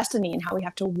over your destiny, and how we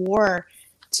have to war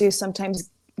to sometimes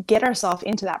get ourselves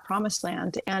into that promised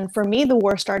land. And for me, the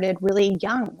war started really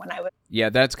young when I was... Yeah,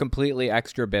 that's completely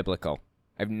extra biblical.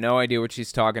 I have no idea what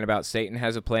she's talking about. Satan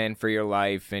has a plan for your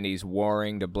life, and he's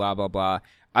warring to blah, blah, blah.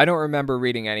 I don't remember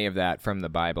reading any of that from the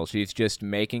Bible. She's just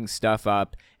making stuff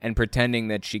up and pretending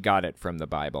that she got it from the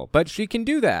Bible. But she can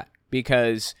do that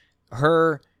because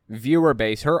her viewer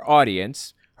base, her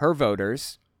audience, her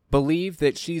voters, believe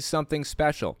that she's something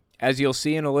special. As you'll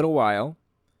see in a little while,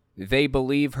 they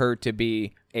believe her to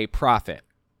be a prophet,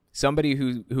 somebody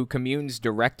who communes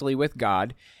directly with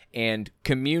God and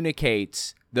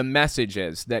communicates the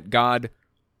messages that God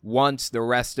wants the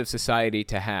rest of society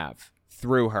to have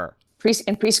through her.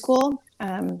 In preschool,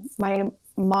 my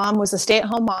mom was a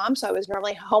stay-at-home mom, so I was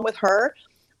normally home with her,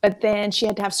 but then she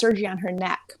had to have surgery on her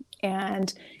neck,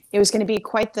 and it was going to be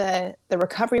quite the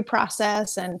recovery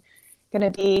process and going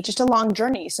to be just a long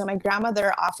journey. So my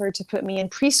grandmother offered to put me in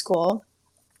preschool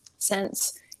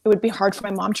since it would be hard for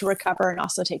my mom to recover and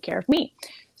also take care of me.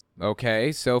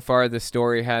 Okay, so far the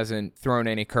story hasn't thrown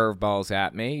any curveballs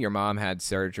at me. Your mom had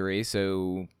surgery,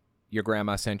 so your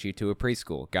grandma sent you to a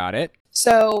preschool. Got it?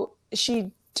 So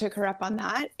she took her up on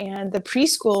that, and the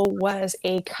preschool was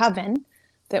a coven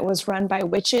that was run by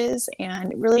witches,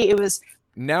 and really it was...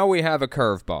 Now we have a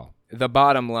curveball. The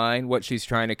bottom line, what she's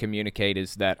trying to communicate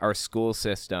is that our school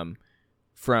system,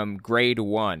 from grade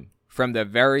 1, from the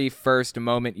very first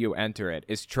moment you enter it,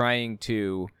 is trying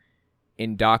to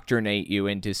indoctrinate you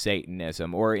into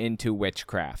Satanism or into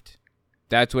witchcraft.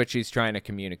 That's what she's trying to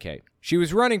communicate. She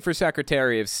was running for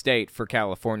Secretary of State for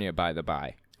California, by the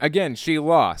by. Again, she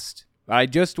lost. I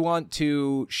just want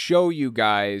to show you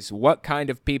guys what kind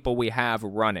of people we have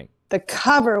running. The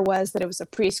cover was that it was a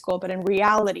preschool, but in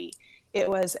reality, it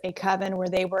was a coven where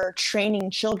they were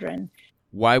training children.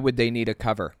 Why would they need a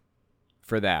cover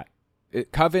for that?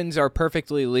 Covens are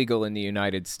perfectly legal in the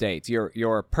United States.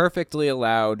 You're perfectly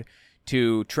allowed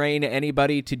to train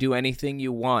anybody to do anything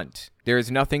you want. There is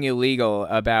nothing illegal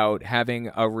about having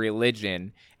a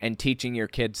religion and teaching your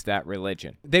kids that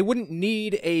religion. They wouldn't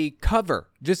need a cover.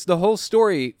 Just the whole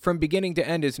story from beginning to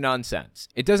end is nonsense.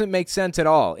 It doesn't make sense at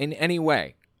all in any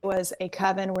way. It was a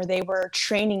coven where they were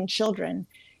training children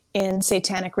in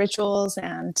satanic rituals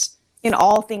and in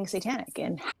all things satanic.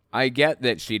 And I get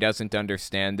that she doesn't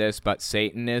understand this, but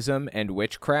Satanism and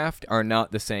witchcraft are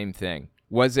not the same thing.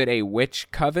 Was it a witch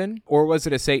coven or was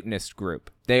it a Satanist group?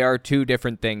 They are two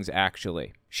different things,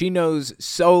 actually. She knows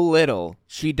so little,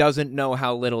 she doesn't know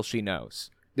how little she knows.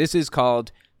 This is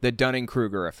called the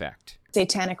Dunning-Kruger effect.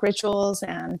 Satanic rituals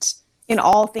and in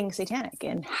all things satanic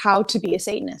and how to be a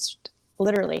Satanist,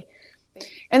 literally.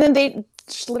 And then they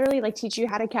just literally teach you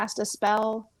how to cast a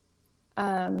spell.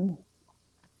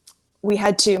 We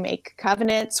had to make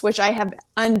covenants, which I have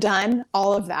undone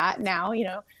all of that now.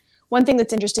 One thing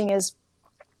that's interesting is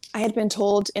I had been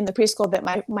told in the preschool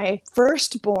that my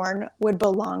firstborn would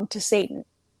belong to Satan.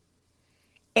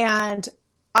 And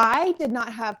I did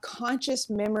not have conscious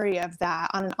memory of that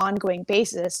on an ongoing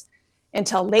basis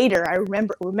until later. I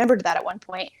remembered that at one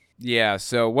point. Yeah,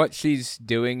 so what she's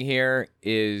doing here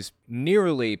is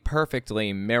nearly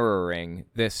perfectly mirroring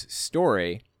this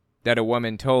story that a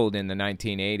woman told in the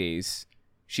 1980s.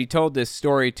 She told this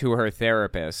story to her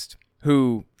therapist,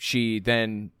 who she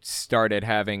then started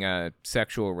having a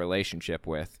sexual relationship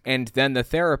with. And then the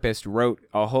therapist wrote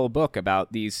a whole book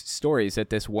about these stories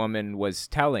that this woman was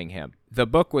telling him. The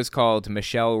book was called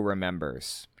Michelle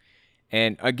Remembers.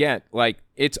 And again,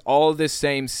 it's all the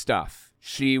same stuff.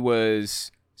 She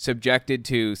was subjected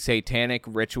to satanic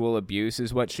ritual abuse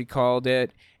is what she called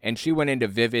it. And she went into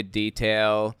vivid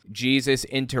detail. Jesus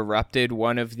interrupted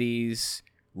one of these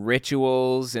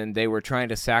rituals and they were trying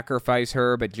to sacrifice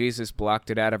her, but Jesus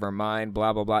blocked it out of her mind,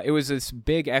 blah, blah, blah. It was this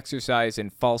big exercise in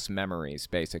false memories,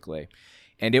 basically.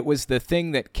 And it was the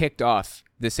thing that kicked off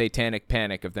the satanic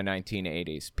panic of the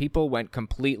 1980s. People went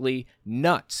completely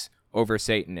nuts over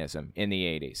Satanism in the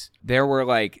 80s. There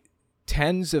were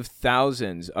tens of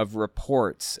thousands of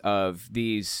reports of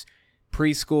these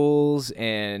preschools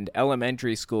and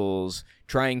elementary schools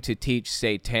trying to teach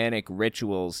satanic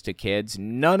rituals to kids.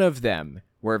 None of them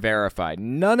were verified.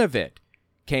 None of it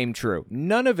came true.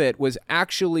 None of it was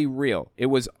actually real. It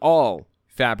was all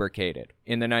fabricated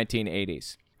in the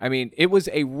 1980s. I mean, it was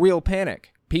a real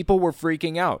panic. People were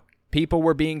freaking out. People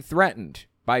were being threatened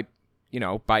by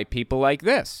people like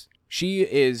this. She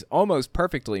is almost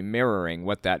perfectly mirroring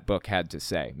what that book had to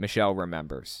say, Michelle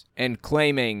Remembers, and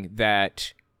claiming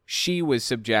that she was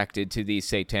subjected to these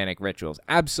satanic rituals.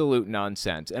 Absolute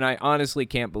nonsense. And I honestly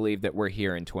can't believe that we're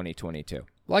here in 2022.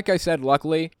 Like I said,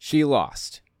 luckily, she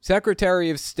lost. Secretary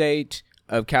of State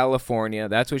of California,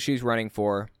 that's what she's running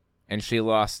for, and she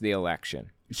lost the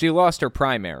election. She lost her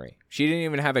primary. She didn't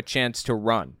even have a chance to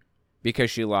run because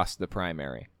she lost the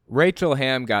primary. Rachel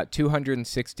Hamm got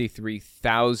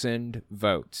 263,000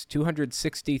 votes.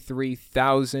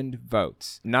 263,000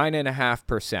 votes.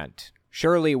 9.5%.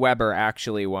 Shirley Weber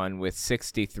actually won with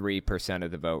 63%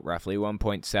 of the vote, roughly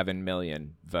 1.7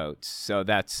 million votes. So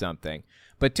that's something.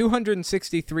 But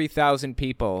 263,000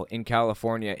 people in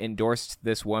California endorsed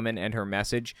this woman and her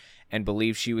message and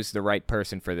believed she was the right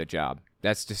person for the job.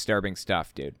 That's disturbing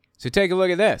stuff, dude. So take a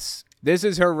look at this. This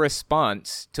is her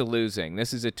response to losing.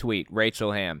 This is a tweet,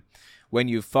 Rachel Ham. When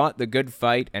you fought the good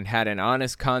fight and had an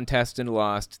honest contest and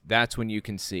lost, that's when you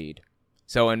concede.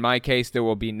 So in my case, there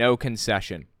will be no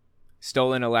concession.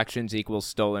 Stolen elections equals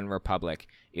stolen republic.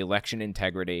 Election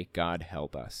integrity, God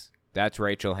help us. That's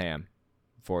Rachel Ham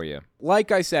for you.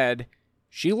 Like I said,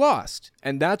 she lost,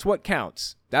 and that's what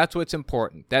counts. That's what's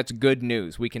important. That's good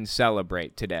news we can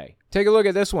celebrate today. Take a look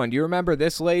at this one. Do you remember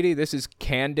this lady? This is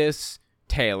Candace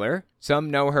Taylor.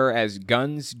 Some know her as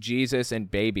Guns, Jesus,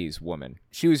 and Babies woman.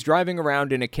 She was driving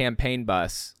around in a campaign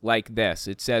bus like this.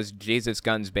 It says Jesus,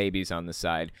 Guns, Babies on the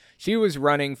side. She was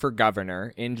running for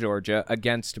governor in Georgia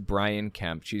against Brian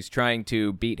Kemp. She's trying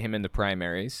to beat him in the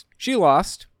primaries. She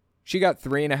lost. She got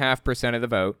 3.5% of the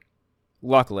vote.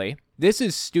 Luckily. This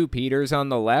is Stu Peters on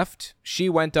the left. She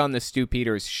went on the Stu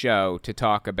Peters show to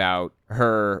talk about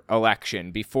her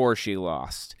election before she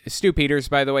lost. Stu Peters,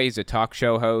 by the way, he's a talk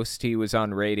show host. He was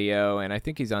on radio, and I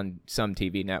think he's on some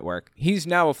TV network. He's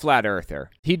now a flat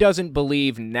earther. He doesn't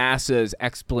believe NASA's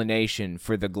explanation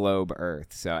for the globe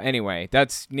Earth. So anyway,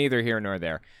 that's neither here nor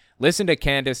there. Listen to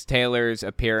Candace Taylor's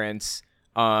appearance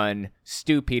on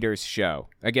Stu Peters' show.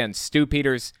 Again, Stu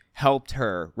Peters helped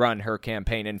her run her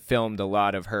campaign and filmed a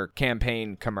lot of her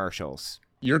campaign commercials.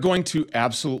 You're going to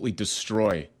absolutely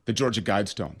destroy the Georgia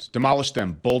Guidestones, demolish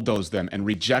them, bulldoze them, and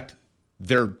reject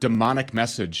their demonic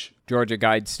message. Georgia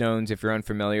Guidestones, if you're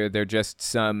unfamiliar,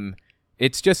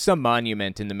 it's just some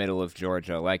monument in the middle of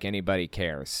Georgia, like anybody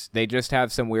cares. They just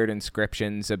have some weird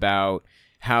inscriptions about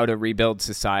how to rebuild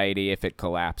society if it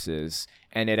collapses,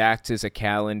 and it acts as a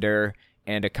calendar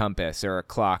and a compass or a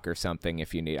clock or something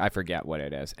if you need. I forget what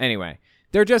it is. Anyway,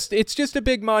 it's just a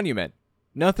big monument.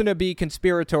 Nothing to be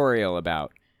conspiratorial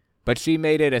about. But she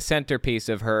made it a centerpiece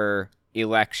of her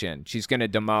election. She's going to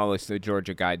demolish the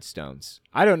Georgia Guidestones.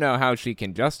 I don't know how she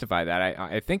can justify that.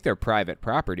 I think they're private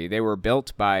property. They were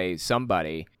built by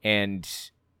somebody and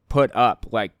put up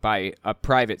like by a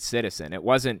private citizen. It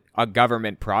wasn't a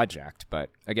government project.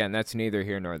 But again, that's neither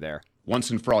here nor there.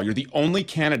 Once and for all, you're the only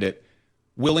candidate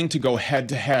willing to go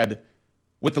head-to-head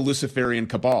with the Luciferian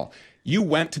cabal. You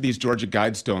went to these Georgia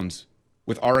Guidestones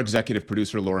with our executive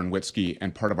producer, Lauren Witzke,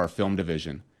 and part of our film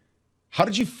division. How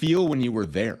did you feel when you were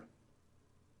there?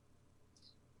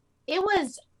 It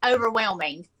was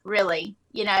overwhelming, really.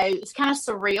 You know, it's kind of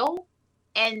surreal.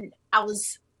 And I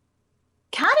was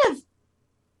kind of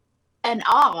in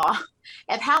awe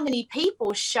of how many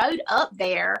people showed up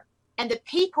there, and the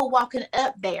people walking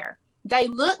up there. They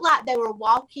looked like they were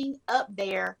walking up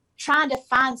there trying to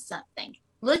find something,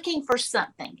 looking for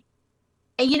something.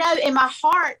 And, you know, in my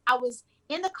heart, I was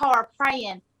in the car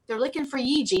praying, they're looking for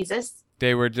you, Jesus.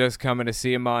 They were just coming to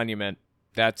see a monument.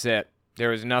 That's it. There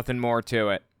was nothing more to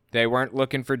it. They weren't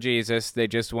looking for Jesus. They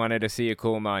just wanted to see a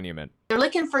cool monument. They're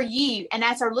looking for you. And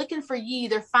as they're looking for you,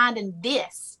 they're finding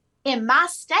this in my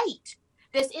state,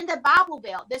 that's in the Bible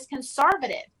Belt, that's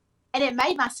conservative. And it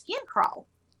made my skin crawl.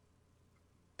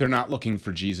 They're not looking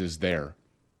for Jesus there.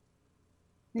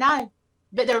 No,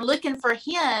 but they're looking for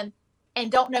him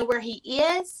and don't know where he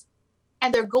is.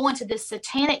 And they're going to this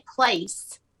satanic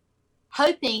place,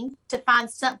 hoping to find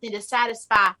something to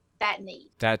satisfy that need.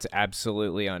 That's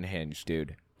absolutely unhinged,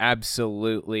 dude.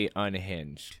 Absolutely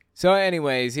unhinged. So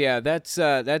anyways, yeah,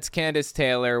 that's Candace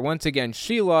Taylor. Once again,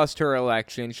 she lost her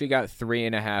election. She got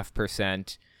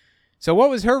 3.5%. So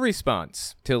what was her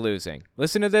response to losing?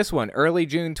 Listen to this one, early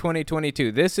June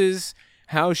 2022. This is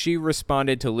how she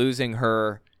responded to losing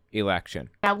her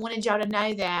election. I wanted y'all to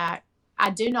know that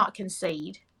I do not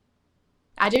concede.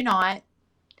 I do not.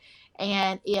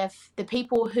 And if the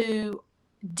people who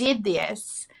did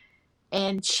this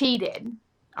and cheated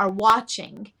are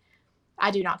watching, I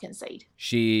do not concede.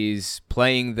 She's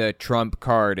playing the Trump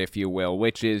card, if you will,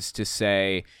 which is to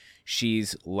say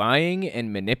she's lying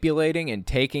and manipulating and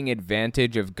taking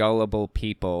advantage of gullible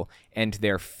people and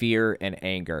their fear and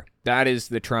anger. That is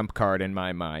the Trump card in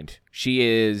my mind. She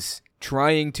is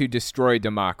trying to destroy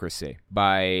democracy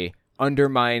by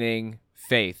undermining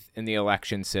faith in the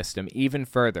election system even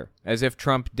further, as if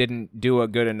Trump didn't do a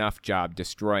good enough job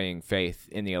destroying faith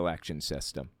in the election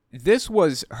system. This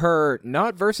was her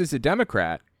not versus a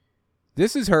Democrat.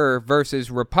 This is her versus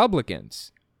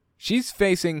Republicans. She's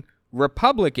facing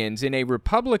Republicans in a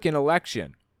Republican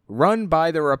election run by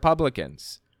the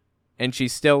Republicans, and she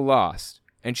still lost,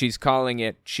 and she's calling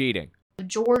it cheating.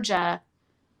 Georgia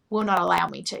will not allow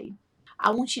me to.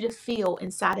 I want you to feel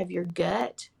inside of your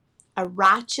gut a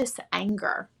righteous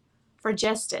anger for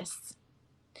justice.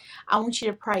 I want you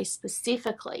to pray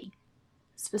specifically,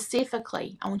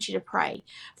 I want you to pray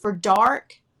for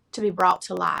dark to be brought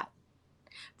to light,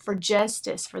 for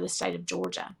justice for the state of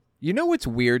Georgia. You know what's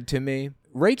weird to me?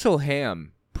 Rachel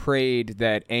Hamm prayed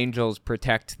that angels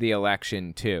protect the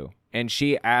election too. And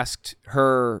she asked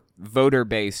her voter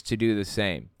base to do the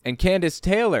same. And Candace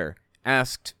Taylor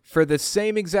asked for the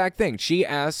same exact thing. She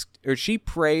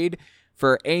prayed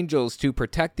for angels to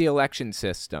protect the election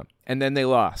system, and then they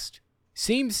lost.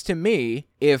 Seems to me,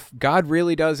 if God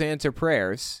really does answer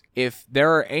prayers, if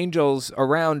there are angels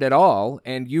around at all,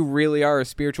 and you really are a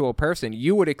spiritual person,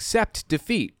 you would accept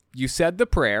defeat. You said the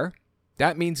prayer.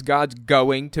 That means God's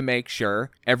going to make sure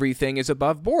everything is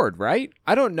above board, right?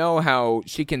 I don't know how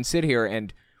she can sit here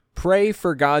and pray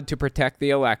for God to protect the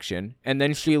election, and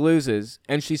then she loses,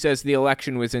 and she says the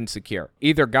election was insecure.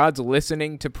 Either God's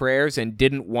listening to prayers and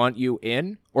didn't want you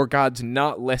in, or God's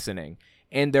not listening,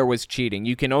 and there was cheating.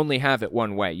 You can only have it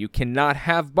one way. You cannot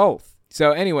have both.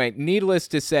 So anyway, needless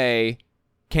to say,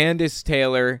 Candace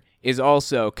Taylor is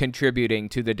also contributing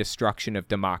to the destruction of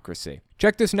democracy.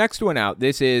 Check this next one out.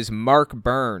 This is Mark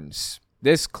Burns.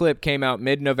 This clip came out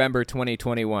mid-November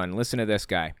 2021. Listen to this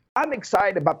guy. I'm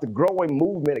excited about the growing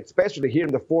movement, especially here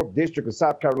in the 4th District of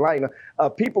South Carolina,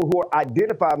 of people who are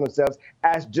identifying themselves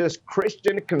as just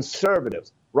Christian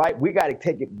conservatives, right? We got to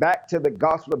take it back to the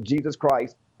gospel of Jesus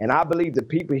Christ. And I believe the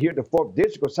people here in the 4th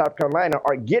District of South Carolina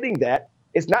are getting that.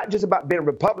 It's not just about being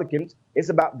Republicans. It's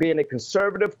about being a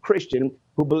conservative Christian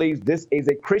who believes this is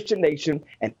a Christian nation,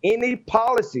 and any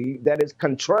policy that is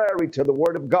contrary to the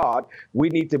word of God, we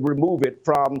need to remove it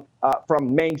from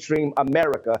mainstream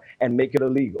America and make it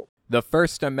illegal. The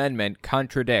First Amendment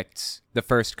contradicts the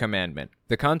First Commandment.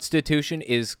 The Constitution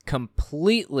is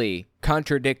completely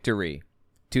contradictory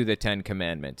to the Ten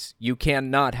Commandments. You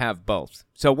cannot have both.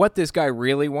 So what this guy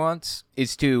really wants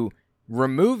is to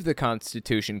remove the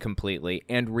Constitution completely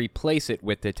and replace it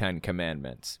with the Ten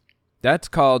Commandments. That's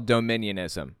called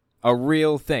dominionism, a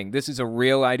real thing. This is a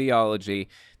real ideology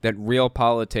that real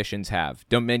politicians have,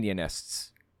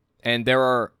 dominionists. And there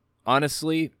are,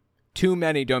 honestly, too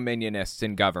many dominionists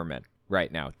in government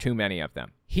right now, too many of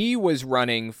them. He was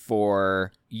running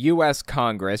for U.S.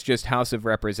 Congress, just House of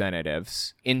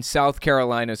Representatives, in South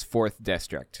Carolina's 4th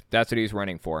District. That's what he's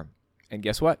running for. And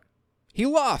guess what? He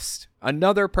lost.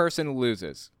 Another person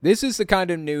loses. This is the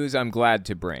kind of news I'm glad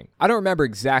to bring. I don't remember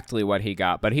exactly what he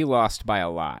got, but he lost by a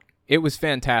lot. It was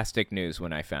fantastic news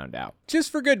when I found out. Just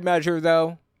for good measure,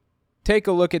 though, take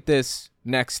a look at this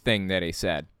next thing that he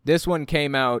said. This one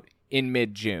came out in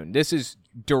mid-June. This is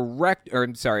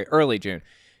early June.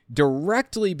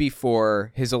 Directly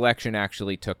before his election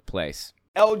actually took place.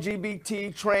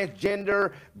 LGBT,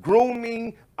 transgender,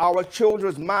 grooming our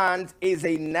children's minds is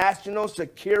a national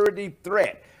security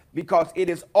threat because it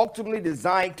is ultimately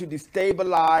designed to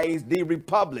destabilize the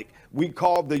republic we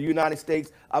call the United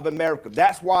States of America.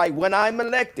 That's why when I'm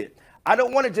elected, I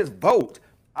don't want to just vote.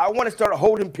 I want to start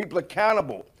holding people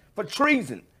accountable for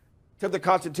treason to the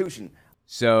Constitution.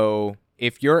 So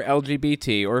if you're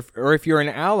LGBT or if you're an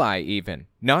ally even,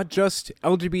 not just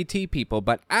LGBT people,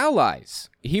 but allies,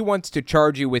 he wants to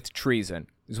charge you with treason,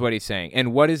 is what he's saying.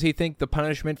 And what does he think the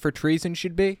punishment for treason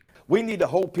should be? We need to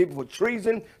hold people for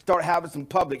treason, start having some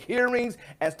public hearings,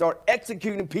 and start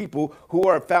executing people who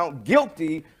are found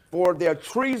guilty for their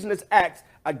treasonous acts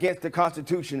against the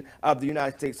Constitution of the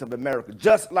United States of America,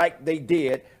 just like they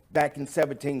did back in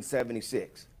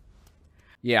 1776.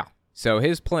 Yeah, so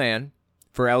his plan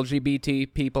for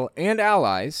LGBT people and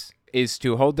allies is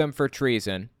to hold them for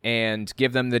treason and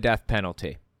give them the death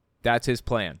penalty. That's his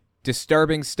plan.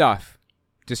 Disturbing stuff.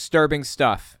 Disturbing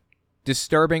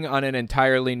on an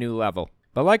entirely new level.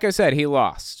 But like I said, he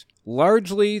lost.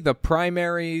 Largely, the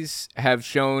primaries have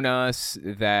shown us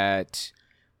that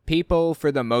people,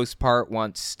 for the most part,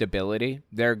 want stability.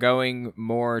 They're going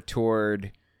more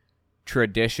toward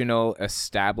traditional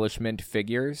establishment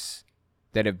figures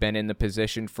that have been in the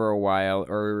position for a while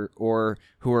or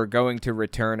who are going to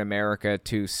return America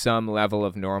to some level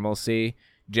of normalcy.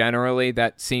 Generally,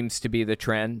 that seems to be the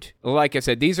trend. Like I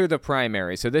said, these are the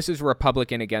primaries, so this is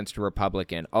Republican against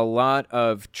Republican. A lot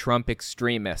of Trump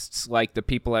extremists, like the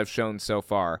people I've shown so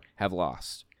far, have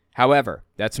lost. However,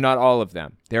 that's not all of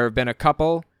them. There have been a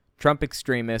couple Trump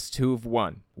extremists who've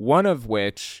won, one of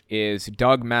which is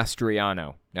Doug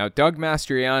Mastriano. Now, Doug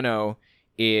Mastriano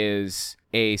is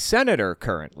a senator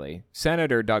currently,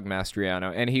 Senator Doug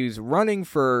Mastriano, and he's running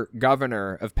for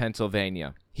governor of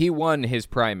Pennsylvania. He won his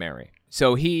primary.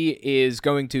 So he is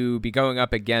going to be going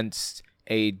up against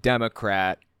a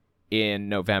Democrat in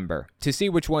November to see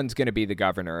which one's going to be the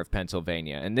governor of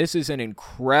Pennsylvania. And this is an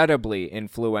incredibly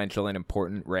influential and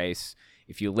important race.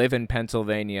 If you live in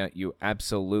Pennsylvania, you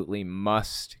absolutely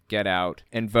must get out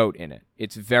and vote in it.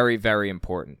 It's very, very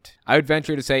important. I would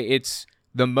venture to say it's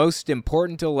the most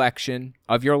important election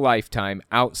of your lifetime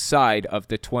outside of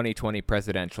the 2020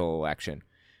 presidential election,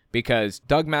 because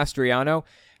Doug Mastriano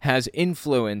has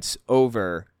influence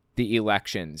over the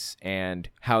elections and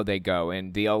how they go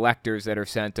and the electors that are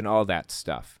sent and all that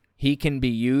stuff. He can be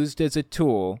used as a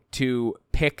tool to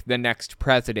pick the next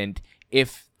president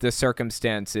if the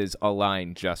circumstances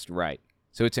align just right.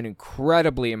 So it's an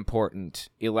incredibly important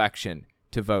election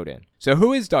to vote in. So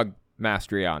who is Doug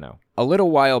Mastriano? A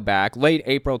little while back, late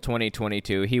April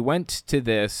 2022, he went to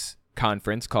this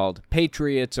conference called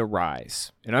Patriots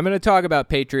Arise. And I'm going to talk about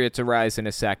Patriots Arise in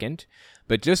a second,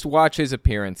 but just watch his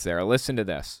appearance there. Listen to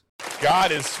this.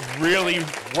 God is really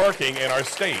working in our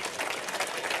state.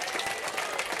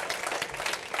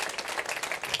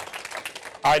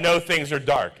 I know things are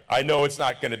dark. I know it's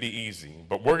not going to be easy,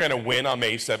 but we're going to win on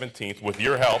May 17th with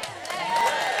your help.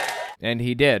 And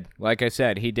he did. Like I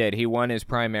said, he did. He won his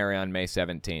primary on May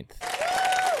 17th.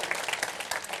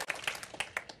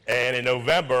 And in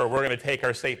November, we're going to take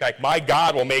our state back. My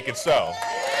God will make it so.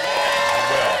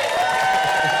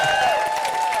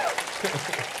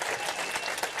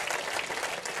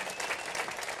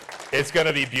 It's going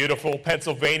to be beautiful.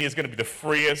 Pennsylvania is going to be the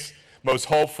freest, most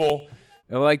hopeful.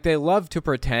 Like, they love to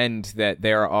pretend that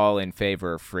they're all in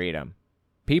favor of freedom.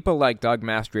 People like Doug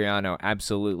Mastriano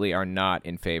absolutely are not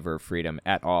in favor of freedom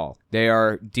at all. They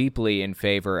are deeply in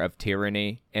favor of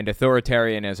tyranny and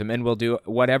authoritarianism and will do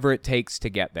whatever it takes to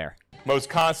get there. Most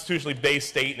constitutionally based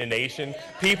state in the nation.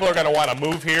 People are going to want to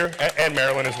move here, and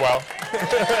Maryland as well.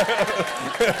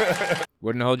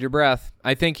 Wouldn't hold your breath.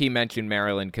 I think he mentioned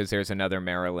Maryland because there's another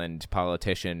Maryland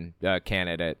politician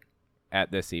candidate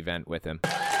at this event with him.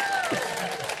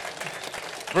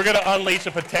 We're going to unleash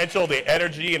the potential, the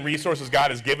energy and resources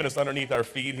God has given us underneath our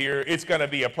feet here. It's going to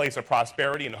be a place of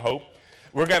prosperity and hope.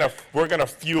 We're going to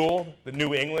fuel the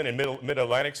New England and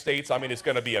Mid-Atlantic states. I mean, it's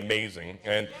going to be amazing.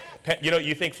 And, you know,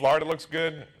 you think Florida looks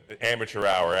good? Amateur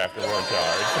hour after we're in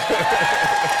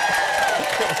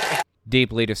charge.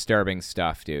 Deeply disturbing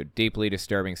stuff, dude. Deeply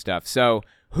disturbing stuff. So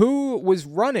who was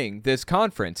running this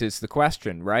conference is the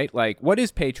question, right? Like, what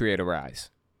is Patriot Arise?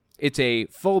 It's a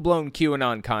full-blown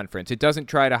QAnon conference. It doesn't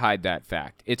try to hide that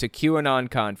fact. It's a QAnon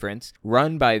conference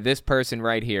run by this person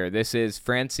right here. This is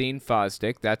Francine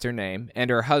Fosdick, that's her name,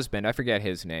 and her husband. I forget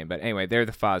his name, but anyway, they're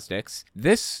the Fosdicks.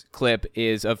 This clip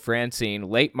is of Francine,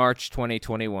 late March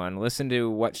 2021. Listen to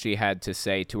what she had to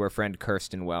say to her friend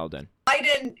Kirsten Weldon.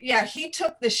 He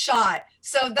took the shot.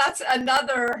 So that's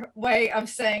another way of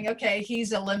saying, okay,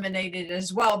 he's eliminated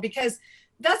as well, because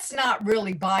that's not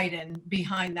really Biden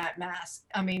behind that mask.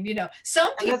 I mean, you know,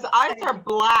 some people. His eyes are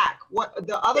black. What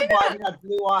the other Biden had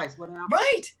blue eyes. What happened?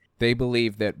 Right. They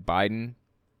believe that Biden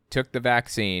took the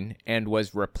vaccine and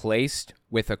was replaced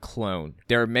with a clone.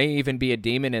 There may even be a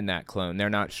demon in that clone. They're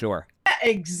not sure.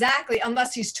 Exactly,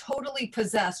 unless he's totally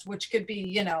possessed, which could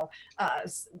be,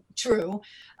 true,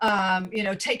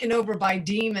 taken over by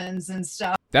demons and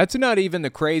stuff. That's not even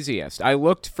the craziest. I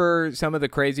looked for some of the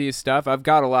craziest stuff. I've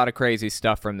got a lot of crazy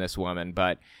stuff from this woman,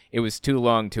 but it was too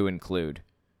long to include.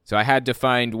 So I had to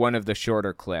find one of the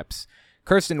shorter clips.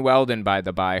 Kirsten Weldon, by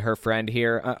the by, her friend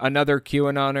here, another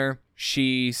QAnoner,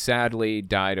 she sadly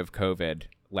died of COVID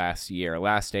last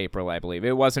April, I believe.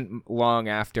 It wasn't long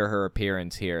after her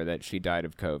appearance here that she died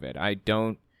of COVID. I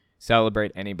don't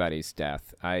celebrate anybody's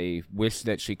death. I wish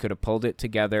that she could have pulled it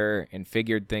together and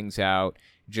figured things out,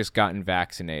 just gotten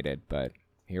vaccinated, but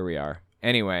here we are.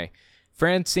 Anyway,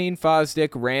 Francine Fosdick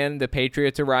ran the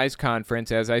Patriots Arise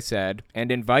conference, as I said,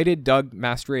 and invited Doug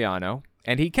Mastriano,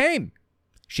 and he came.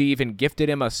 She even gifted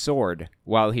him a sword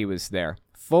while he was there.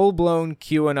 Full-blown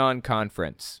QAnon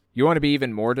conference. You want to be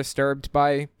even more disturbed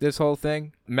by this whole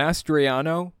thing?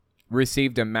 Mastriano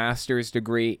received a master's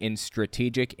degree in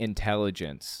strategic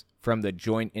intelligence from the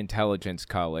Joint Intelligence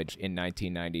College in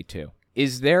 1992.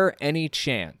 Is there any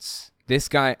chance this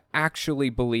guy actually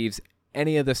believes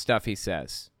any of the stuff he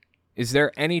says? Is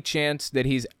there any chance that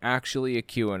he's actually a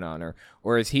QAnoner,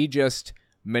 or is he just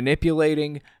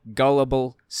manipulating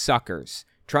gullible suckers,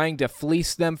 trying to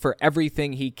fleece them for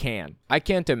everything he can? I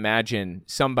can't imagine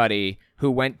somebody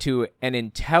who went to an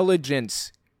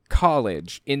intelligence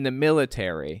college in the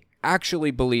military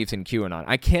actually believes in QAnon.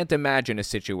 I can't imagine a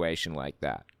situation like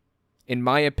that. In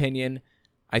my opinion,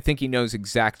 I think he knows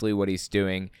exactly what he's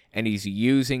doing, and he's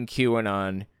using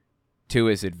QAnon to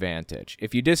his advantage.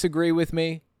 If you disagree with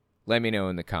me, let me know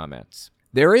in the comments.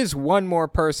 There is one more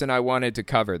person I wanted to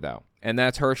cover, though, and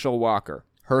that's Herschel Walker.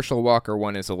 Herschel Walker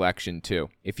won his election, too.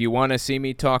 If you want to see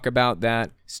me talk about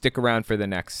that, stick around for the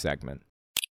next segment.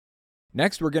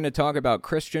 Next, we're going to talk about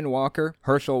Christian Walker,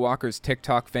 Herschel Walker's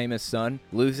TikTok famous son,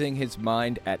 losing his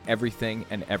mind at everything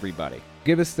and everybody.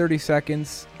 Give us 30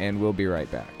 seconds, and we'll be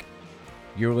right back.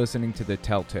 You're listening to the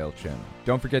Telltale Channel.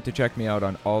 Don't forget to check me out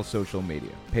on all social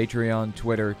media: Patreon,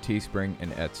 Twitter, Teespring,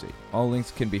 and Etsy. All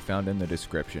links can be found in the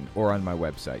description or on my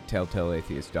website,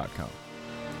 telltaleatheist.com.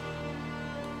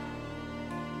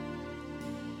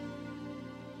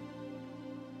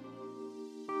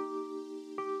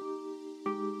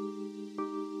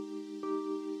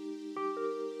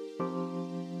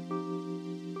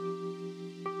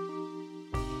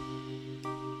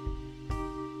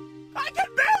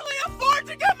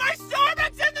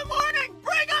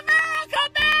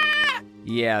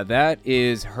 Yeah, that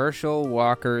is Herschel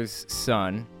Walker's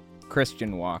son,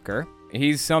 Christian Walker.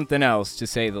 He's something else, to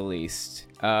say the least.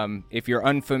 If you're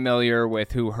unfamiliar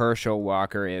with who Herschel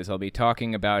Walker is, I'll be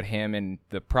talking about him and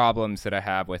the problems that I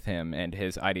have with him and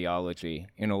his ideology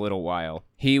in a little while.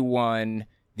 He won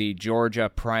the Georgia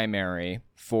primary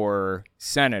for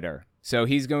senator, so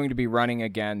he's going to be running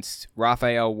against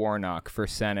Raphael Warnock for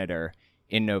senator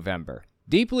in November.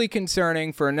 Deeply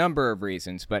concerning for a number of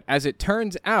reasons, but as it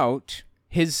turns out,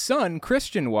 his son,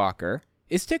 Christian Walker,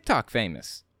 is TikTok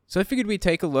famous. So I figured we'd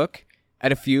take a look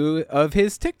at a few of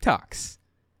his TikToks.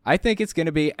 I think it's going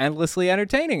to be endlessly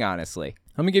entertaining, honestly.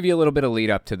 Let me give you a little bit of lead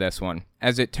up to this one.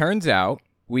 As it turns out,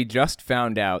 we just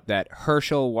found out that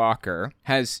Herschel Walker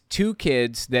has 2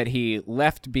 kids that he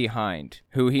left behind,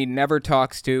 who he never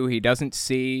talks to, he doesn't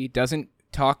see, doesn't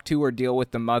talk to or deal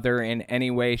with the mother in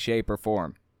any way, shape, or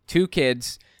form. 2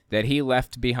 kids that he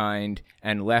left behind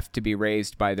and left to be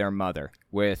raised by their mother,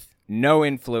 with no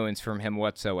influence from him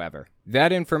whatsoever.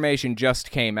 That information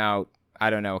just came out, I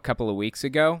don't know, a couple of weeks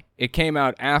ago. It came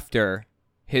out after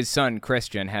his son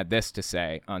Christian had this to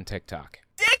say on TikTok.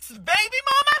 Dicks, baby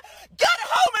mama! Get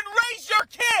home and raise your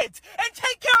kids! And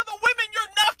take care of the women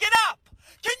you're knocking up!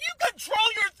 Can you control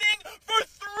your thing for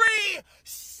 3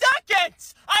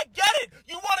 seconds? I get it!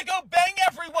 You want to go bang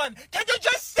everyone! Can you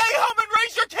just stay home and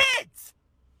raise your kids?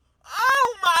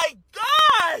 Oh my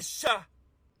gosh!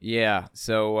 Yeah,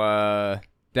 so,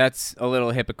 that's a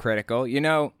little hypocritical. You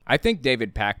know, I think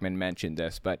David Pakman mentioned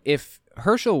this, but if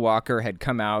Herschel Walker had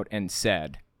come out and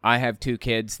said, I have 2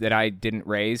 kids that I didn't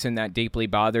raise and that deeply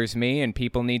bothers me and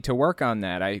people need to work on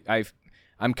that.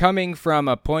 I'm coming from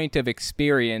a point of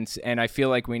experience and I feel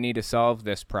like we need to solve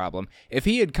this problem. If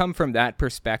he had come from that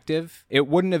perspective, it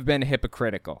wouldn't have been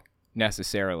hypocritical,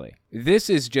 necessarily. This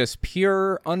is just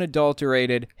pure,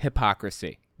 unadulterated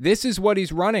hypocrisy. This is what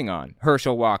he's running on,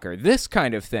 Herschel Walker. This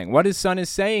kind of thing. What his son is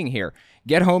saying here.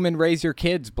 Get home and raise your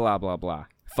kids, blah, blah, blah.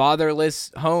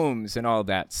 Fatherless homes and all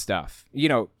that stuff. You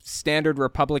know, standard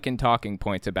Republican talking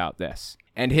points about this.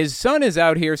 And his son is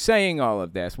out here saying all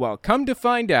of this. Well, come to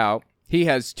find out, he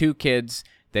has 2 kids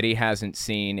that he hasn't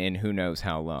seen in who knows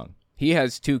how long. He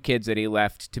has 2 kids that he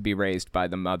left to be raised by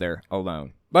the mother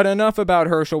alone. But enough about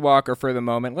Herschel Walker for the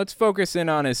moment. Let's focus in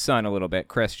on his son a little bit,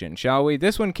 Christian, shall we?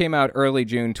 This one came out early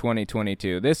June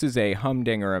 2022. This is a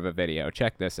humdinger of a video.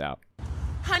 Check this out.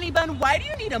 Honey bun, why do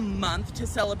you need a month to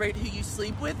celebrate who you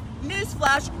sleep with?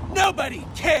 Newsflash, nobody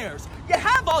cares. You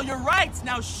have all your rights,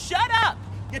 now shut up.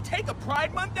 You take a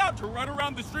Pride Month out to run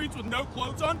around the streets with no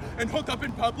clothes on and hook up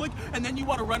in public, and then you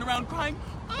want to run around crying,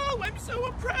 oh, I'm so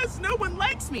oppressed, no one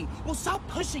likes me. Well, stop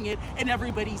pushing it in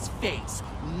everybody's face.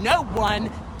 No one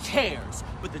cares.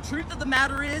 But the truth of the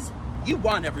matter is, you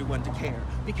want everyone to care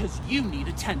because you need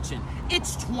attention.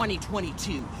 It's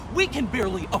 2022. We can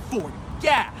barely afford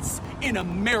gas in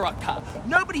America.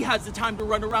 Nobody has the time to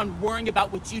run around worrying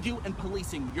about what you do and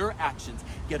policing your actions.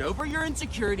 Get over your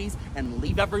insecurities and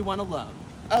leave everyone alone.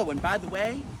 Oh, and by the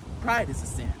way, pride is a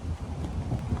sin.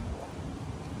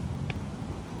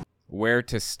 Where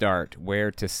to start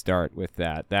with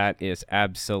that? That is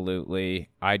absolutely,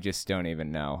 I just don't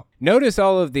even know. Notice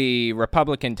all of the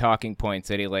Republican talking points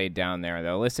that he laid down there,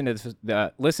 though. Listen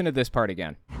to this part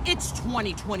again. It's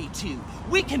 2022.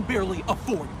 We can barely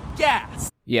afford gas.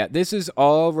 Yeah, this is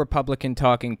all Republican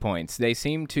talking points. They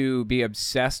seem to be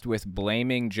obsessed with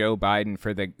blaming Joe Biden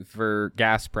for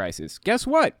gas prices. Guess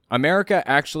what? America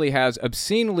actually has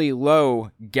obscenely low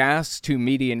gas to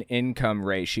median income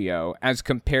ratio as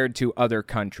compared to other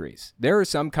countries. There are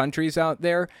some countries out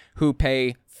there who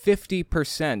pay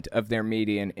 50% of their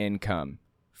median income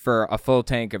for a full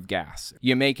tank of gas.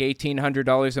 You make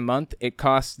 $1,800 a month, it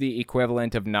costs the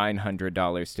equivalent of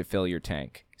 $900 to fill your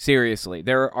tank. Seriously,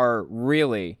 there are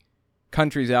really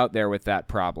countries out there with that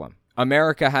problem.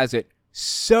 America has it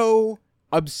so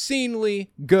obscenely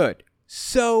good.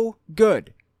 So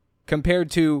good.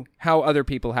 compared to how other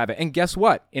people have it. And guess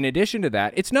what? In addition to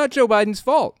that, it's not Joe Biden's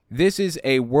fault. This is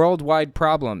a worldwide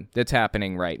problem that's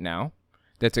happening right now.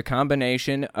 That's a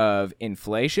combination of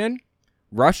inflation,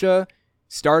 Russia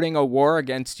starting a war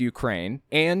against Ukraine,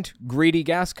 and greedy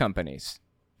gas companies.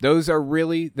 Those are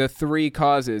really the three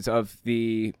causes of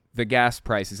the gas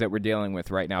prices that we're dealing with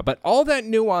right now. But all that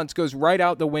nuance goes right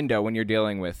out the window when you're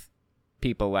dealing with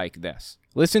people like this.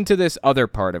 Listen to this other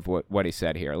part of what he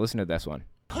said here. Listen to this one.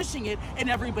 Pushing it in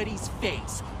everybody's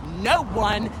face. No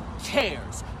one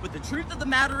cares. But the truth of the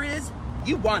matter is,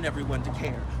 you want everyone to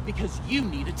care because you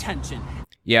need attention.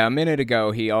 Yeah, a minute ago,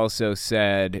 he also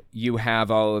said, you have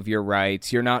all of your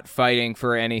rights. You're not fighting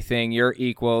for anything. You're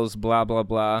equals, blah, blah,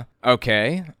 blah.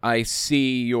 Okay, I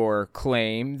see your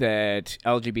claim that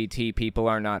LGBT people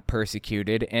are not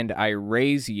persecuted, and I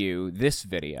raise you this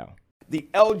video. The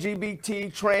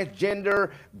LGBT,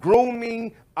 transgender,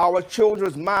 grooming our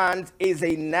children's minds is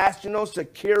a national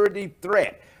security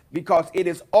threat because it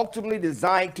is ultimately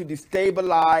designed to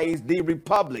destabilize the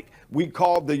republic we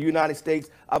call the United States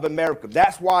of America.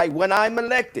 That's why when I'm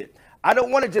elected, I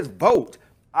don't want to just vote.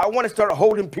 I want to start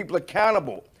holding people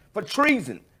accountable for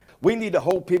treason. We need to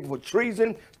hold people for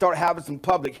treason, start having some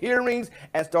public hearings,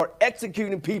 and start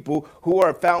executing people who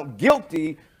are found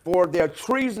guilty for their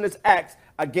treasonous acts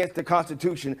against the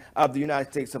Constitution of the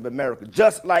United States of America,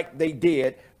 just like they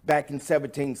did back in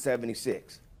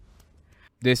 1776.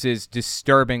 This is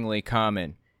disturbingly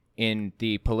common in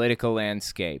the political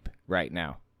landscape right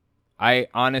now. I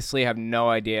honestly have no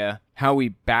idea how we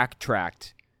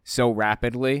backtracked so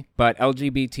rapidly, but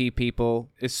LGBT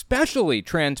people, especially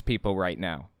trans people right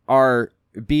now, are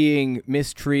being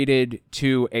mistreated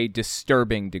to a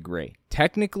disturbing degree.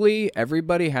 Technically,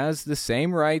 everybody has the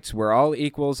same rights. We're all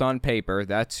equals on paper.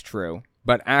 That's true.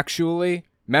 But actually,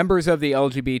 members of the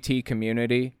LGBT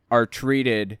community are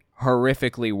treated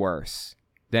horrifically worse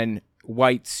than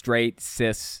white, straight,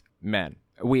 cis men.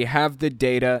 We have the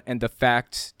data and the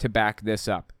facts to back this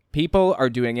up. People are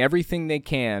doing everything they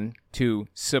can to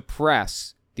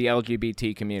suppress the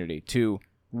LGBT community, to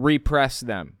repress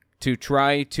them, to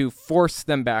try to force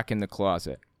them back in the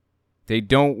closet. They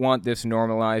don't want this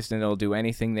normalized, and they'll do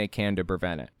anything they can to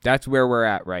prevent it. That's where we're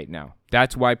at right now.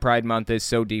 That's why Pride Month is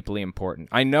so deeply important.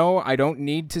 I know I don't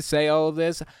need to say all of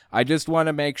this. I just want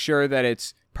to make sure that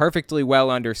it's perfectly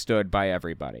well understood by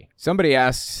everybody. Somebody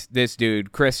asked this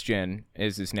dude, Christian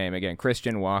is his name again,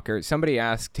 Christian Walker. Somebody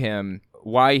asked him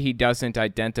why he doesn't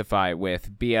identify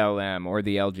with BLM or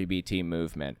the LGBT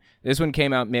movement. This one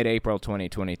came out mid-April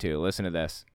 2022. Listen to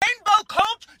this. Rainbow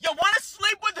cult? You want to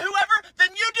sleep with whoever?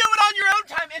 Then you do it on your own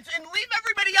time and leave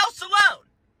everybody else alone.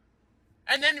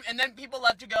 And then people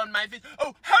love to go in my face,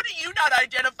 oh, how do you not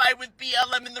identify with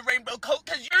BLM and the Rainbow Cult?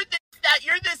 Because you're this, that,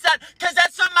 you're this, that. Because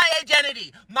that's not my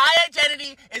identity. My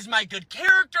identity is my good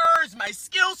characters, my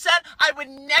skill set. I would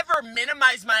never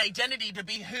minimize my identity to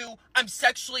be who I'm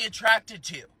sexually attracted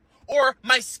to. Or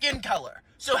my skin color.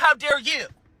 So how dare you?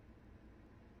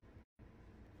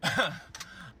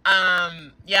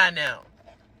 Yeah, no.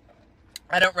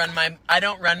 I don't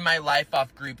run my life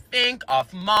off groupthink,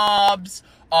 off mobs,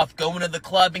 off going to the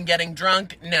club and getting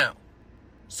drunk. No.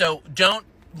 So don't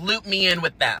loop me in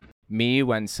with that. Me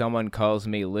when someone calls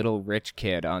me little rich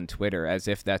kid on Twitter as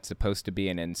if that's supposed to be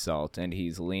an insult, and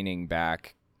he's leaning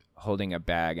back holding a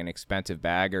bag, an expensive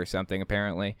bag or something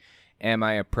apparently. Am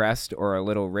I oppressed or a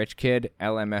little rich kid?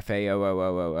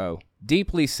 LMFAO.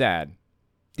 Deeply sad.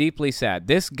 Deeply sad.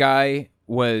 This guy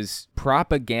was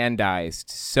propagandized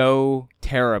so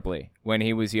terribly when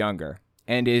he was younger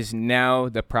and is now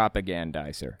the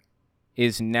propagandizer,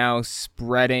 is now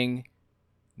spreading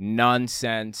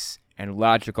nonsense and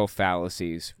logical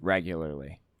fallacies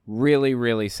regularly. Really,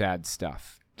 really sad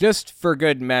stuff. Just for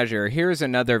good measure, here's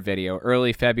another video,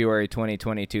 early February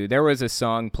 2022. There was a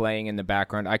song playing in the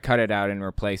background. I cut it out and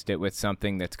replaced it with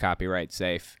something that's copyright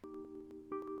safe.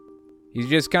 He's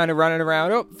just kind of running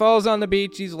around. Oh, falls on the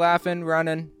beach. He's laughing,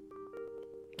 running.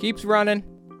 Keeps running.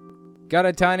 Got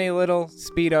a tiny little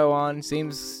Speedo on.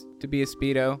 Seems to be a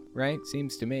Speedo, right?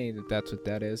 Seems to me that that's what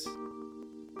that is.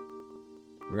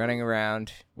 Running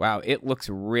around. Wow, it looks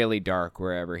really dark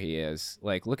wherever he is.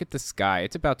 Like, look at the sky.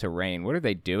 It's about to rain. What are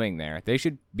they doing there? They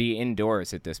should be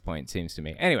indoors at this point, seems to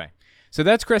me. Anyway, so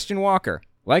that's Christian Walker.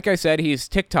 Like I said, he's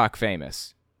TikTok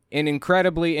famous. An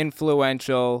incredibly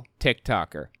influential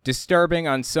TikToker. Disturbing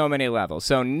on so many levels.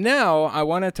 So now I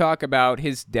want to talk about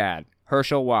his dad,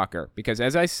 Herschel Walker. Because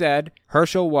as I said,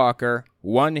 Herschel Walker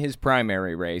won his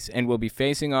primary race and will be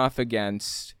facing off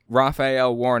against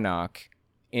Raphael Warnock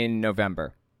in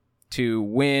November to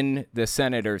win the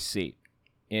senator's seat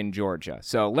in Georgia.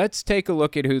 So let's take a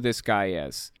look at who this guy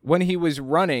is. When he was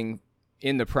running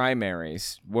in the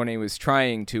primaries, when he was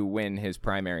trying to win his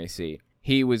primary seat,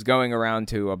 he was going around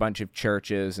to a bunch of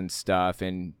churches and stuff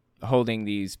and holding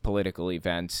these political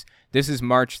events. This is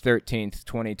March 13th,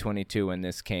 2022, when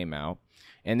this came out.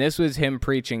 And this was him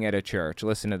preaching at a church.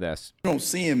 Listen to this. You don't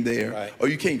see him there, or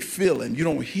you can't feel him. You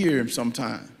don't hear him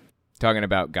sometimes. Talking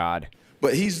about God.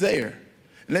 But he's there.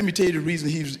 And let me tell you the reason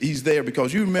he's there,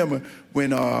 because you remember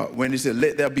when they said,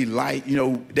 let there be light,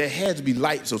 there had to be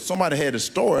light. So somebody had to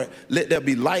store it, let there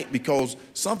be light, because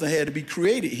something had to be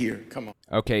created here. Come on.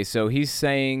 Okay, so he's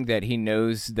saying that he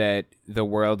knows that the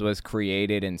world was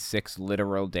created in 6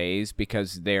 literal days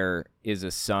because there is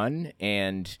a sun,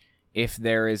 and if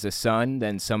there is a sun,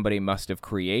 then somebody must have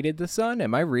created the sun.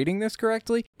 Am I reading this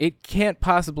correctly? It can't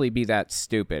possibly be that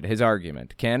stupid, his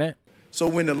argument, can it? So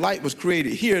when the light was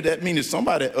created here, that means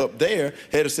somebody up there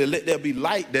had to say, let there be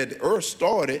light, that the earth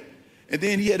started, and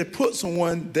then he had to put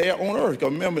someone there on earth.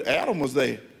 Because remember, Adam was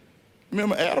there.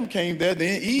 Remember, Adam came there,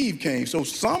 then Eve came. So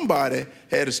somebody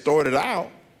had to start it out.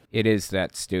 It is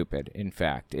that stupid. In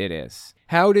fact, it is.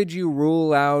 How did you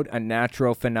rule out a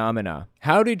natural phenomena?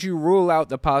 How did you rule out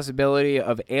the possibility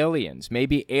of aliens?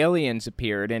 Maybe aliens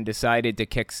appeared and decided to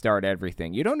kickstart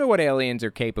everything. You don't know what aliens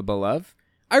are capable of.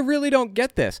 I really don't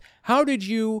get this. How did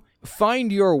you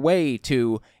find your way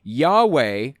to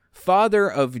Yahweh, Father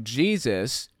of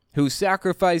Jesus, who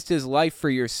sacrificed his life for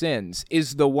your sins,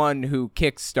 is the one who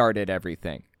kick-started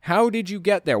everything? How did you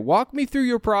get there? Walk me through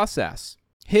your process.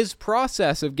 His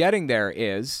process of getting there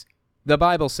is, the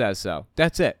Bible says so.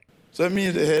 That's it. So that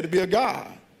means there had to be a God.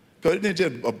 Because it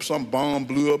didn't just some bomb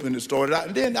blew up and it started out.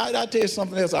 And then I'll tell you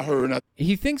something else I heard.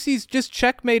 He thinks he's just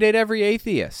checkmated every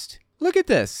atheist. Look at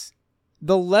this.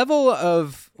 The level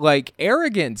of,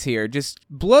 arrogance here just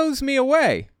blows me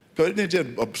away. Because it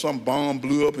didn't just some bomb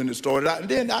blew up and it started out. And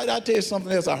then I'll tell you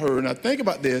something else I heard. Now, think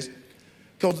about this.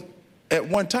 Because at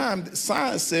one time,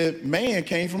 science said man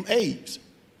came from apes.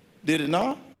 Did it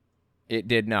not? It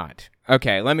did not.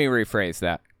 Okay, let me rephrase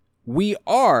that. We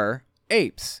are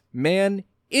apes. Man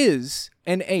is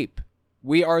an ape.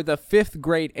 We are the 5th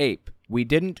great ape. We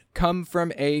didn't come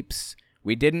from apes.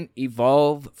 We didn't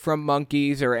evolve from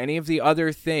monkeys or any of the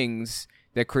other things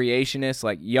that creationists,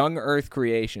 like young earth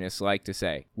creationists, like to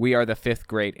say. We are the 5th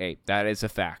great ape. That is a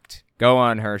fact. Go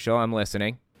on, Herschel. I'm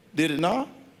listening. Did it not?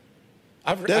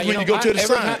 That's when you go to the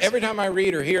science. Every time I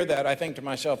read or hear that, I think to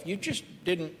myself, you just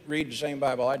didn't read the same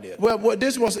Bible I did. Well,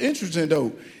 this was interesting,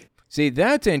 though. See,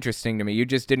 that's interesting to me. You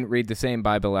just didn't read the same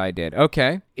Bible I did.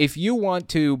 Okay. If you want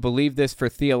to believe this for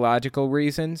theological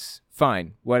reasons,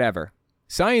 fine, whatever.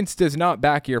 Science does not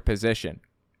back your position.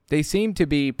 They seem to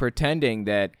be pretending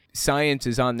that science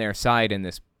is on their side in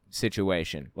this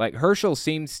situation. Like, Herschel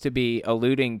seems to be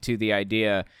alluding to the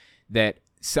idea that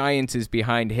science is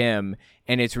behind him,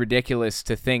 and it's ridiculous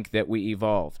to think that we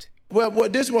evolved. Well,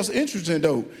 this was interesting,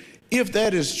 though. If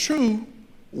that is true,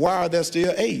 why are there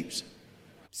still apes?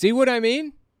 See what I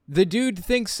mean? The dude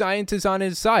thinks science is on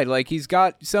his side, like he's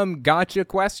got some gotcha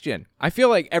question. I feel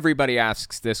like everybody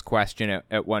asks this question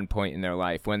at one point in their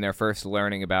life when they're first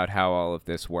learning about how all of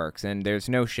this works, and there's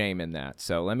no shame in that.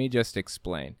 So let me just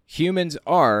explain. Humans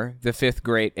are the 5th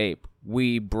great ape.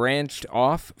 We branched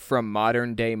off from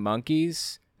modern-day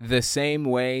monkeys the same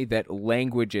way that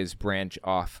languages branch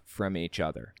off from each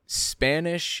other.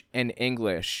 Spanish and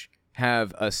English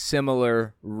have a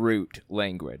similar root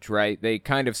language, right? They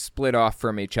kind of split off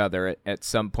from each other at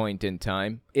some point in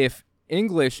time. If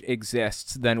English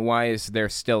exists, then why is there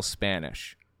still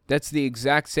Spanish? That's the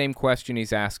exact same question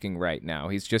he's asking right now.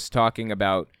 He's just talking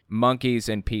about monkeys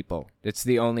and people. It's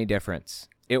the only difference.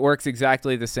 It works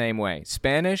exactly the same way.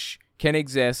 Spanish can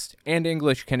exist and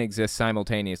English can exist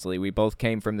simultaneously. We both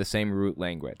came from the same root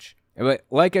language. But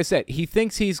like I said, he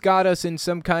thinks he's got us in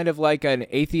some kind of like an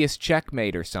atheist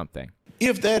checkmate or something.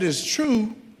 If that is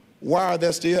true, why are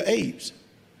there still apes?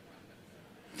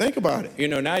 Think about it.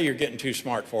 Now you're getting too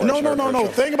smart for us. No.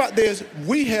 Think about this.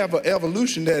 We have an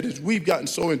evolution we've gotten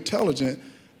so intelligent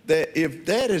that if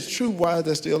that is true, why are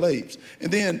there still apes? And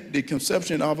then the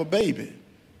conception of a baby.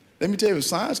 Let me tell you,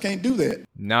 science can't do that.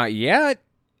 Not yet.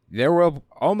 There will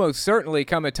almost certainly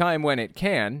come a time when it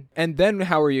can, and then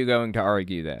how are you going to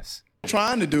argue this?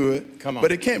 Trying to do it, but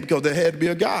it can't because there had to be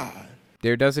a God.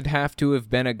 There doesn't have to have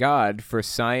been a God for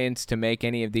science to make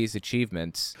any of these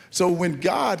achievements. So when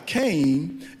God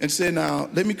came and said, now,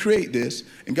 let me create this,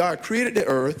 and God created the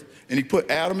earth, and he put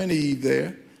Adam and Eve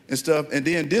there and stuff, and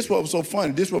then this what was so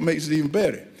funny, this what makes it even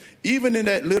better. Even in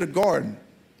that little garden,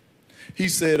 he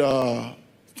said,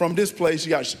 from this place,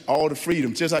 you got all the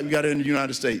freedom, just like we got it in the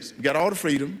United States. We got all the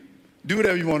freedom. Do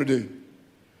whatever you want to do.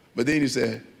 But then he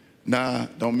said, nah,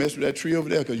 don't mess with that tree over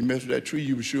there, because you mess with that tree,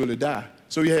 you will surely die.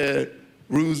 So he had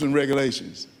rules and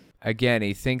regulations. Again,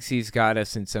 he thinks he's got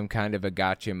us in some kind of a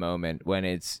gotcha moment when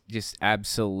it's just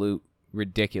absolute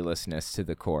ridiculousness to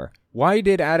the core. Why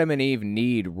did Adam and Eve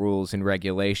need rules and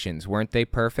regulations? Weren't they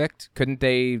perfect? Couldn't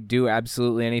they do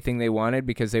absolutely anything they wanted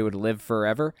because they would live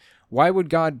forever? Why would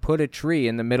God put a tree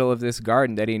in the middle of this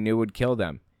garden that he knew would kill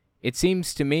them? It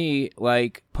seems to me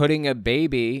like putting a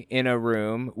baby in a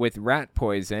room with rat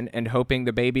poison and hoping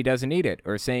the baby doesn't eat it,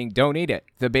 or saying don't eat it.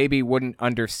 The baby wouldn't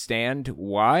understand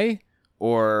why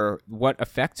or what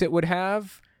effects it would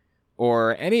have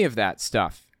or any of that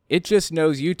stuff. It just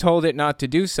knows you told it not to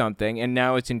do something and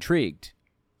now it's intrigued.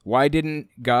 Why didn't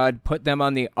God put them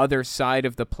on the other side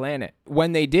of the planet?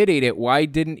 When they did eat it, why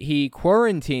didn't he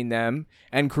quarantine them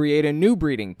and create a new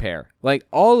breeding pair? Like,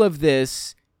 all of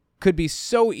this could be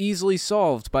so easily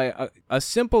solved by a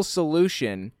simple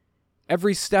solution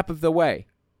every step of the way.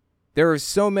 There are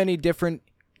so many different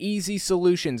easy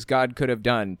solutions God could have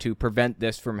done to prevent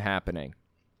this from happening.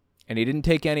 And he didn't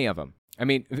take any of them. I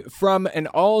mean, from an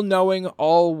all-knowing,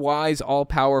 all-wise,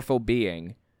 all-powerful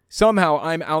being, somehow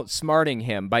I'm outsmarting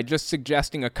him by just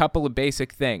suggesting a couple of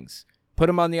basic things. Put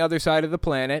him on the other side of the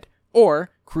planet,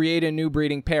 or create a new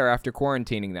breeding pair after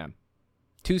quarantining them.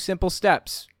 2 simple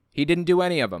steps. He didn't do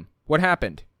any of them. What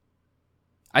happened?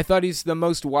 I thought he's the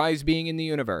most wise being in the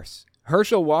universe.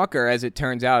 Herschel Walker, as it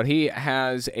turns out, he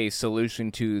has a solution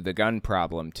to the gun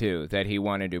problem, too, that he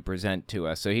wanted to present to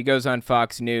us. So he goes on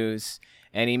Fox News,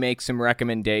 and he makes some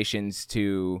recommendations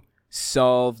to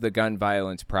solve the gun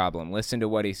violence problem. Listen to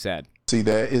what he said. See,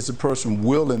 there is a person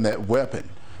wielding that weapon.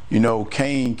 You know,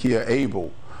 Cain killed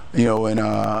Abel.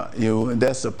 And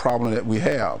that's the problem that we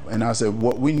have. And I said,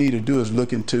 what we need to do is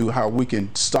look into how we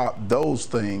can stop those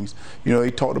things. You know,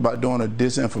 he talked about doing a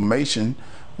disinformation.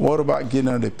 What about getting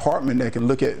a department that can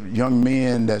look at young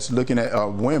men that's looking at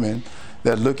women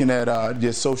that looking at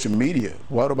just social media?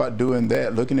 What about doing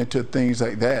that, looking into things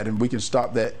like that, and we can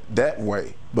stop that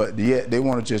way? But yet they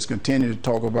want to just continue to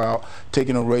talk about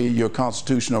taking away your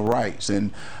constitutional rights.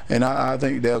 And I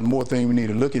think there's more things we need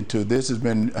to look into. This has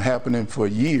been happening for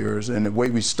years, and the way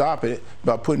we stop it,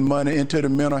 by putting money into the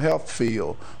mental health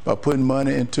field, by putting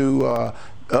money into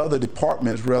other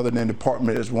departments rather than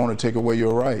departments that want to take away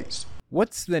your rights.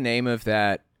 What's the name of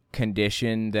that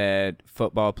condition that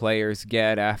football players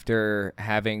get after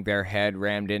having their head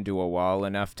rammed into a wall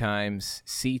enough times?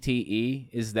 CTE?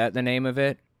 Is that the name of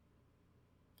it?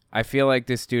 I feel like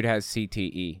this dude has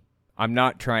CTE. I'm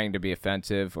not trying to be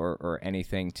offensive or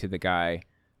anything to the guy.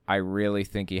 I really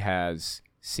think he has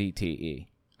CTE.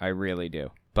 I really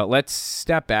do. But let's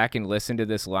step back and listen to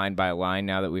this line by line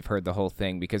now that we've heard the whole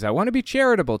thing, because I want to be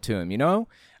charitable to him, you know?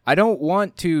 I don't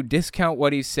want to discount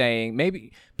what he's saying.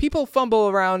 Maybe people fumble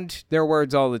around their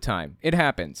words all the time. It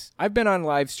happens. I've been on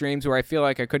live streams where I feel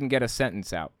like I couldn't get a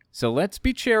sentence out. So let's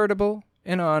be charitable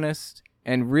and honest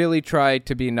and really try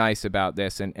to be nice about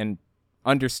this and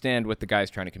understand what the guy's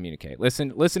trying to communicate.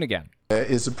 Listen again.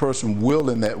 It's a person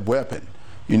wielding that weapon.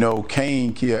 You know,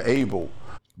 Cain killed Abel.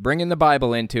 Bringing the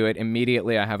Bible into it,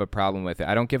 immediately I have a problem with it.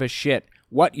 I don't give a shit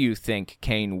what you think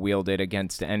Cain wielded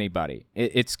against anybody.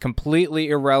 It's completely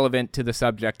irrelevant to the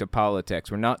subject of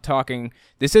politics. We're not talking,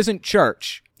 this isn't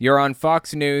church. You're on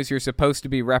Fox News. You're supposed to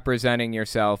be representing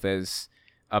yourself as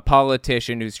a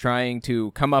politician who's trying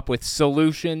to come up with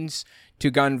solutions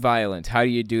to gun violence. How do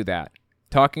you do that?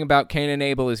 Talking about Cain and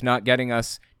Abel is not getting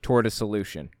us toward a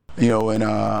solution. And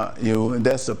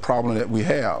that's the problem that we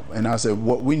have. And I said,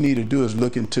 what we need to do is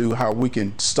look into how we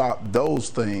can stop those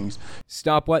things.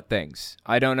 Stop what things?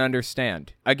 I don't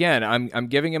understand. Again, I'm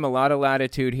giving him a lot of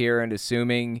latitude here and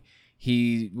assuming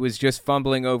he was just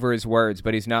fumbling over his words,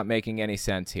 but he's not making any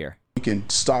sense here. We can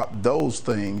stop those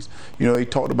things. You know, he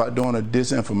talked about doing a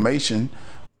disinformation.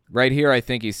 Right here, I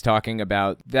think he's talking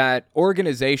about that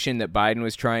organization that Biden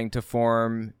was trying to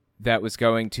form that was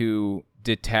going to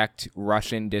detect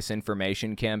Russian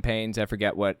disinformation campaigns. I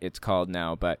forget what it's called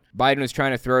now, but Biden was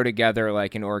trying to throw together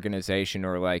like an organization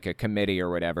or like a committee or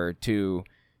whatever to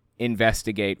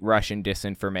investigate Russian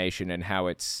disinformation and how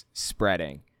it's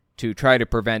spreading, to try to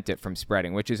prevent it from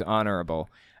spreading, which is honorable.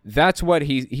 That's what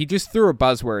he just threw a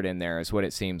buzzword in there is what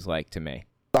it seems like to me.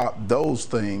 Stop those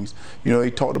things. You know, he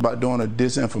talked about doing a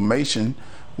disinformation.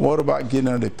 What about getting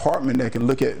a department that can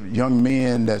look at young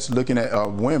men that's looking at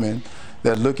women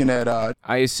that looking at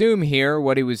I assume here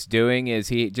what he was doing is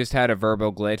he just had a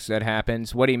verbal glitch that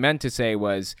happens. What he meant to say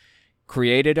was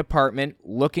create a department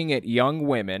looking at young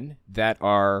women that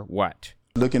are what?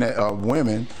 Looking at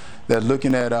women that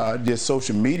looking at just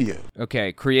social media.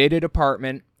 Okay, create a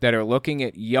department that are looking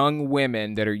at young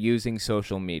women that are using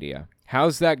social media.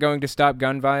 How's that going to stop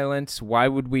gun violence? Why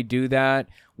would we do that?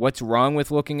 What's wrong with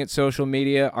looking at social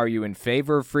media? Are you in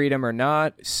favor of freedom or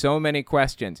not? So many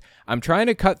questions. I'm trying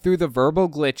to cut through the verbal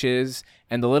glitches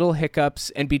and the little hiccups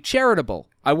and be charitable.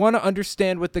 I want to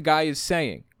understand what the guy is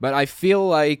saying, but I feel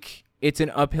like it's an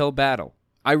uphill battle.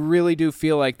 I really do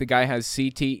feel like the guy has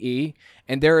CTE,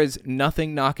 and there is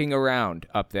nothing knocking around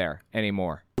up there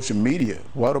anymore. Social media,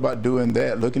 what about doing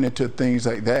that, looking into things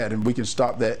like that, and we can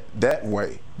stop that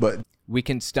way. But we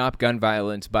can stop gun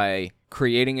violence by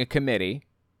creating a committee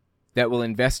that will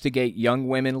investigate young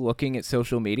women looking at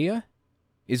social media,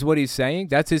 is what he's saying?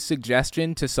 That's his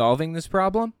suggestion to solving this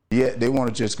problem? Yet they want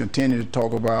to just continue to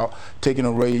talk about taking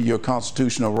away your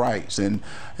constitutional rights. And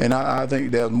I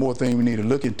think there's more things we need to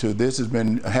look into. This has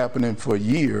been happening for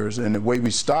years, and the way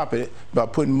we stop it by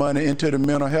putting money into the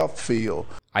mental health field.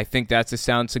 I think that's a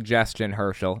sound suggestion,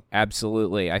 Herschel.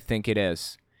 Absolutely. I think it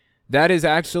is. That is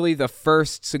actually the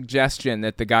first suggestion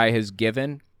that the guy has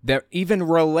given that even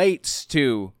relates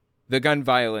to the gun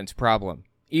violence problem,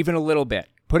 even a little bit.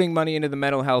 Putting money into the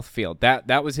mental health field.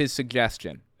 That was his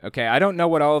suggestion. Okay, I don't know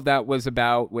what all of that was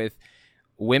about with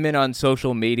women on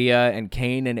social media and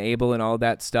Cain and Abel and all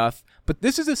that stuff, but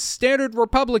this is a standard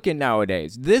Republican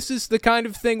nowadays. This is the kind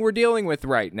of thing we're dealing with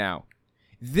right now.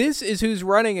 This is who's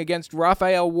running against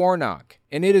Raphael Warnock,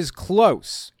 and it is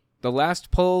close. The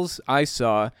last polls I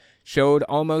saw showed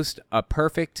almost a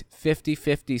perfect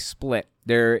 50-50 split.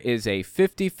 There is a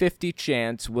 50-50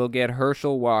 chance we'll get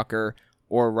Herschel Walker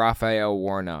or Raphael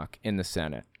Warnock in the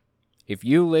Senate. If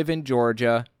you live in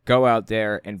Georgia, go out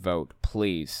there and vote,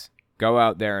 please. Go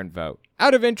out there and vote.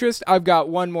 Out of interest, I've got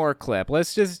one more clip.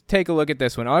 Let's just take a look at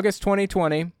this one. August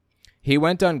 2020, he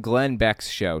went on Glenn Beck's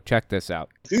show. Check this out.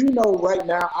 Do you know right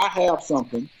now I have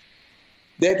something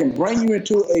that can bring you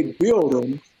into a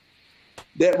building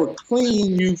that will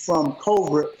clean you from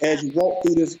COVID as you walk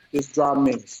through this dry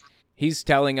mist? He's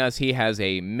telling us he has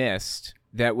a mist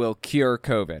that will cure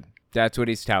COVID. That's what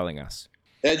he's telling us.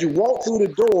 As you walk through the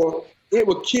door, it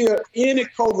will kill any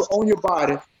COVID on your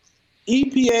body.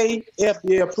 EPA,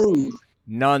 FDA approved.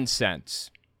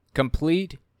 Nonsense.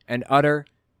 Complete and utter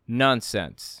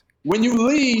nonsense. When you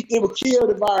leave, it will kill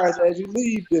the virus as you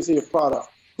leave this here product.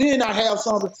 Then I have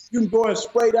something, you can go and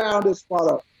spray down this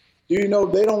product. Do you know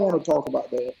they don't want to talk about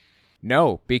that?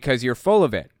 No, because you're full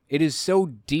of it. It is so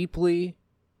deeply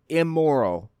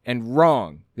immoral and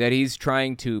wrong that he's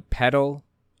trying to peddle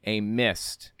a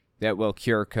mist that will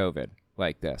cure COVID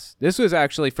like this. This was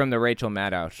actually from the Rachel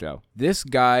Maddow show. This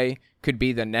guy could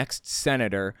be the next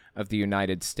senator of the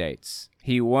United States.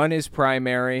 He won his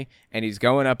primary, and he's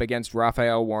going up against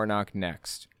Raphael Warnock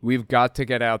next. We've got to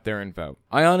get out there and vote.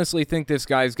 I honestly think this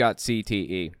guy's got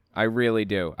CTE. I really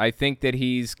do. I think that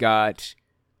he's got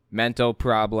mental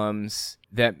problems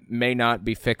that may not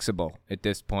be fixable at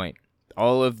this point.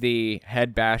 All of the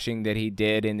head bashing that he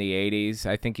did in the 80s,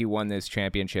 I think he won those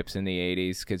championships in the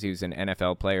 80s because he was an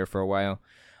NFL player for a while.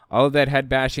 All of that head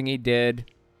bashing he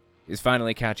did is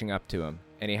finally catching up to him,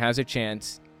 and he has a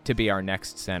chance to be our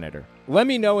next senator. Let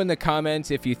me know in the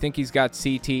comments if you think he's got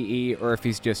CTE or if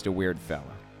he's just a weird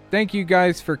fella. Thank you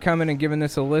guys for coming and giving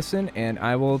this a listen, and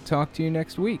I will talk to you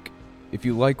next week. If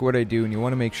you like what I do and you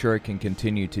want to make sure I can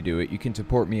continue to do it, you can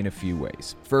support me in a few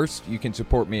ways. First, you can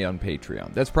support me on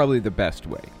Patreon. That's probably the best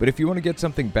way. But if you want to get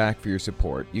something back for your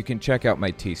support, you can check out my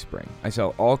Teespring. I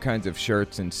sell all kinds of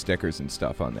shirts and stickers and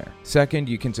stuff on there. Second,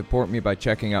 you can support me by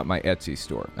checking out my Etsy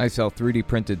store. I sell 3D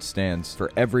printed stands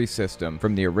for every system,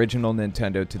 from the original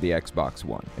Nintendo to the Xbox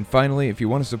One. And finally, if you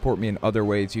want to support me in other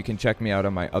ways, you can check me out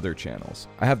on my other channels.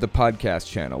 I have the podcast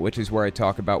channel, which is where I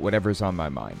talk about whatever's on my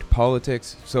mind.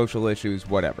 Politics, social issues,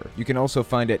 whatever. You can also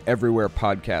find it everywhere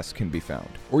podcasts can be found.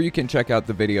 Or you can check out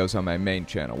the videos on my main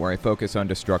channel where I focus on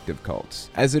destructive cults.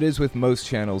 As it is with most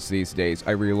channels these days,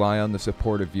 I rely on the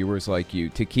support of viewers like you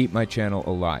to keep my channel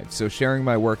alive, so sharing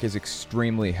my work is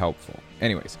extremely helpful.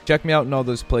 Anyways, check me out in all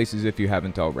those places if you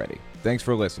haven't already. Thanks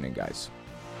for listening, guys.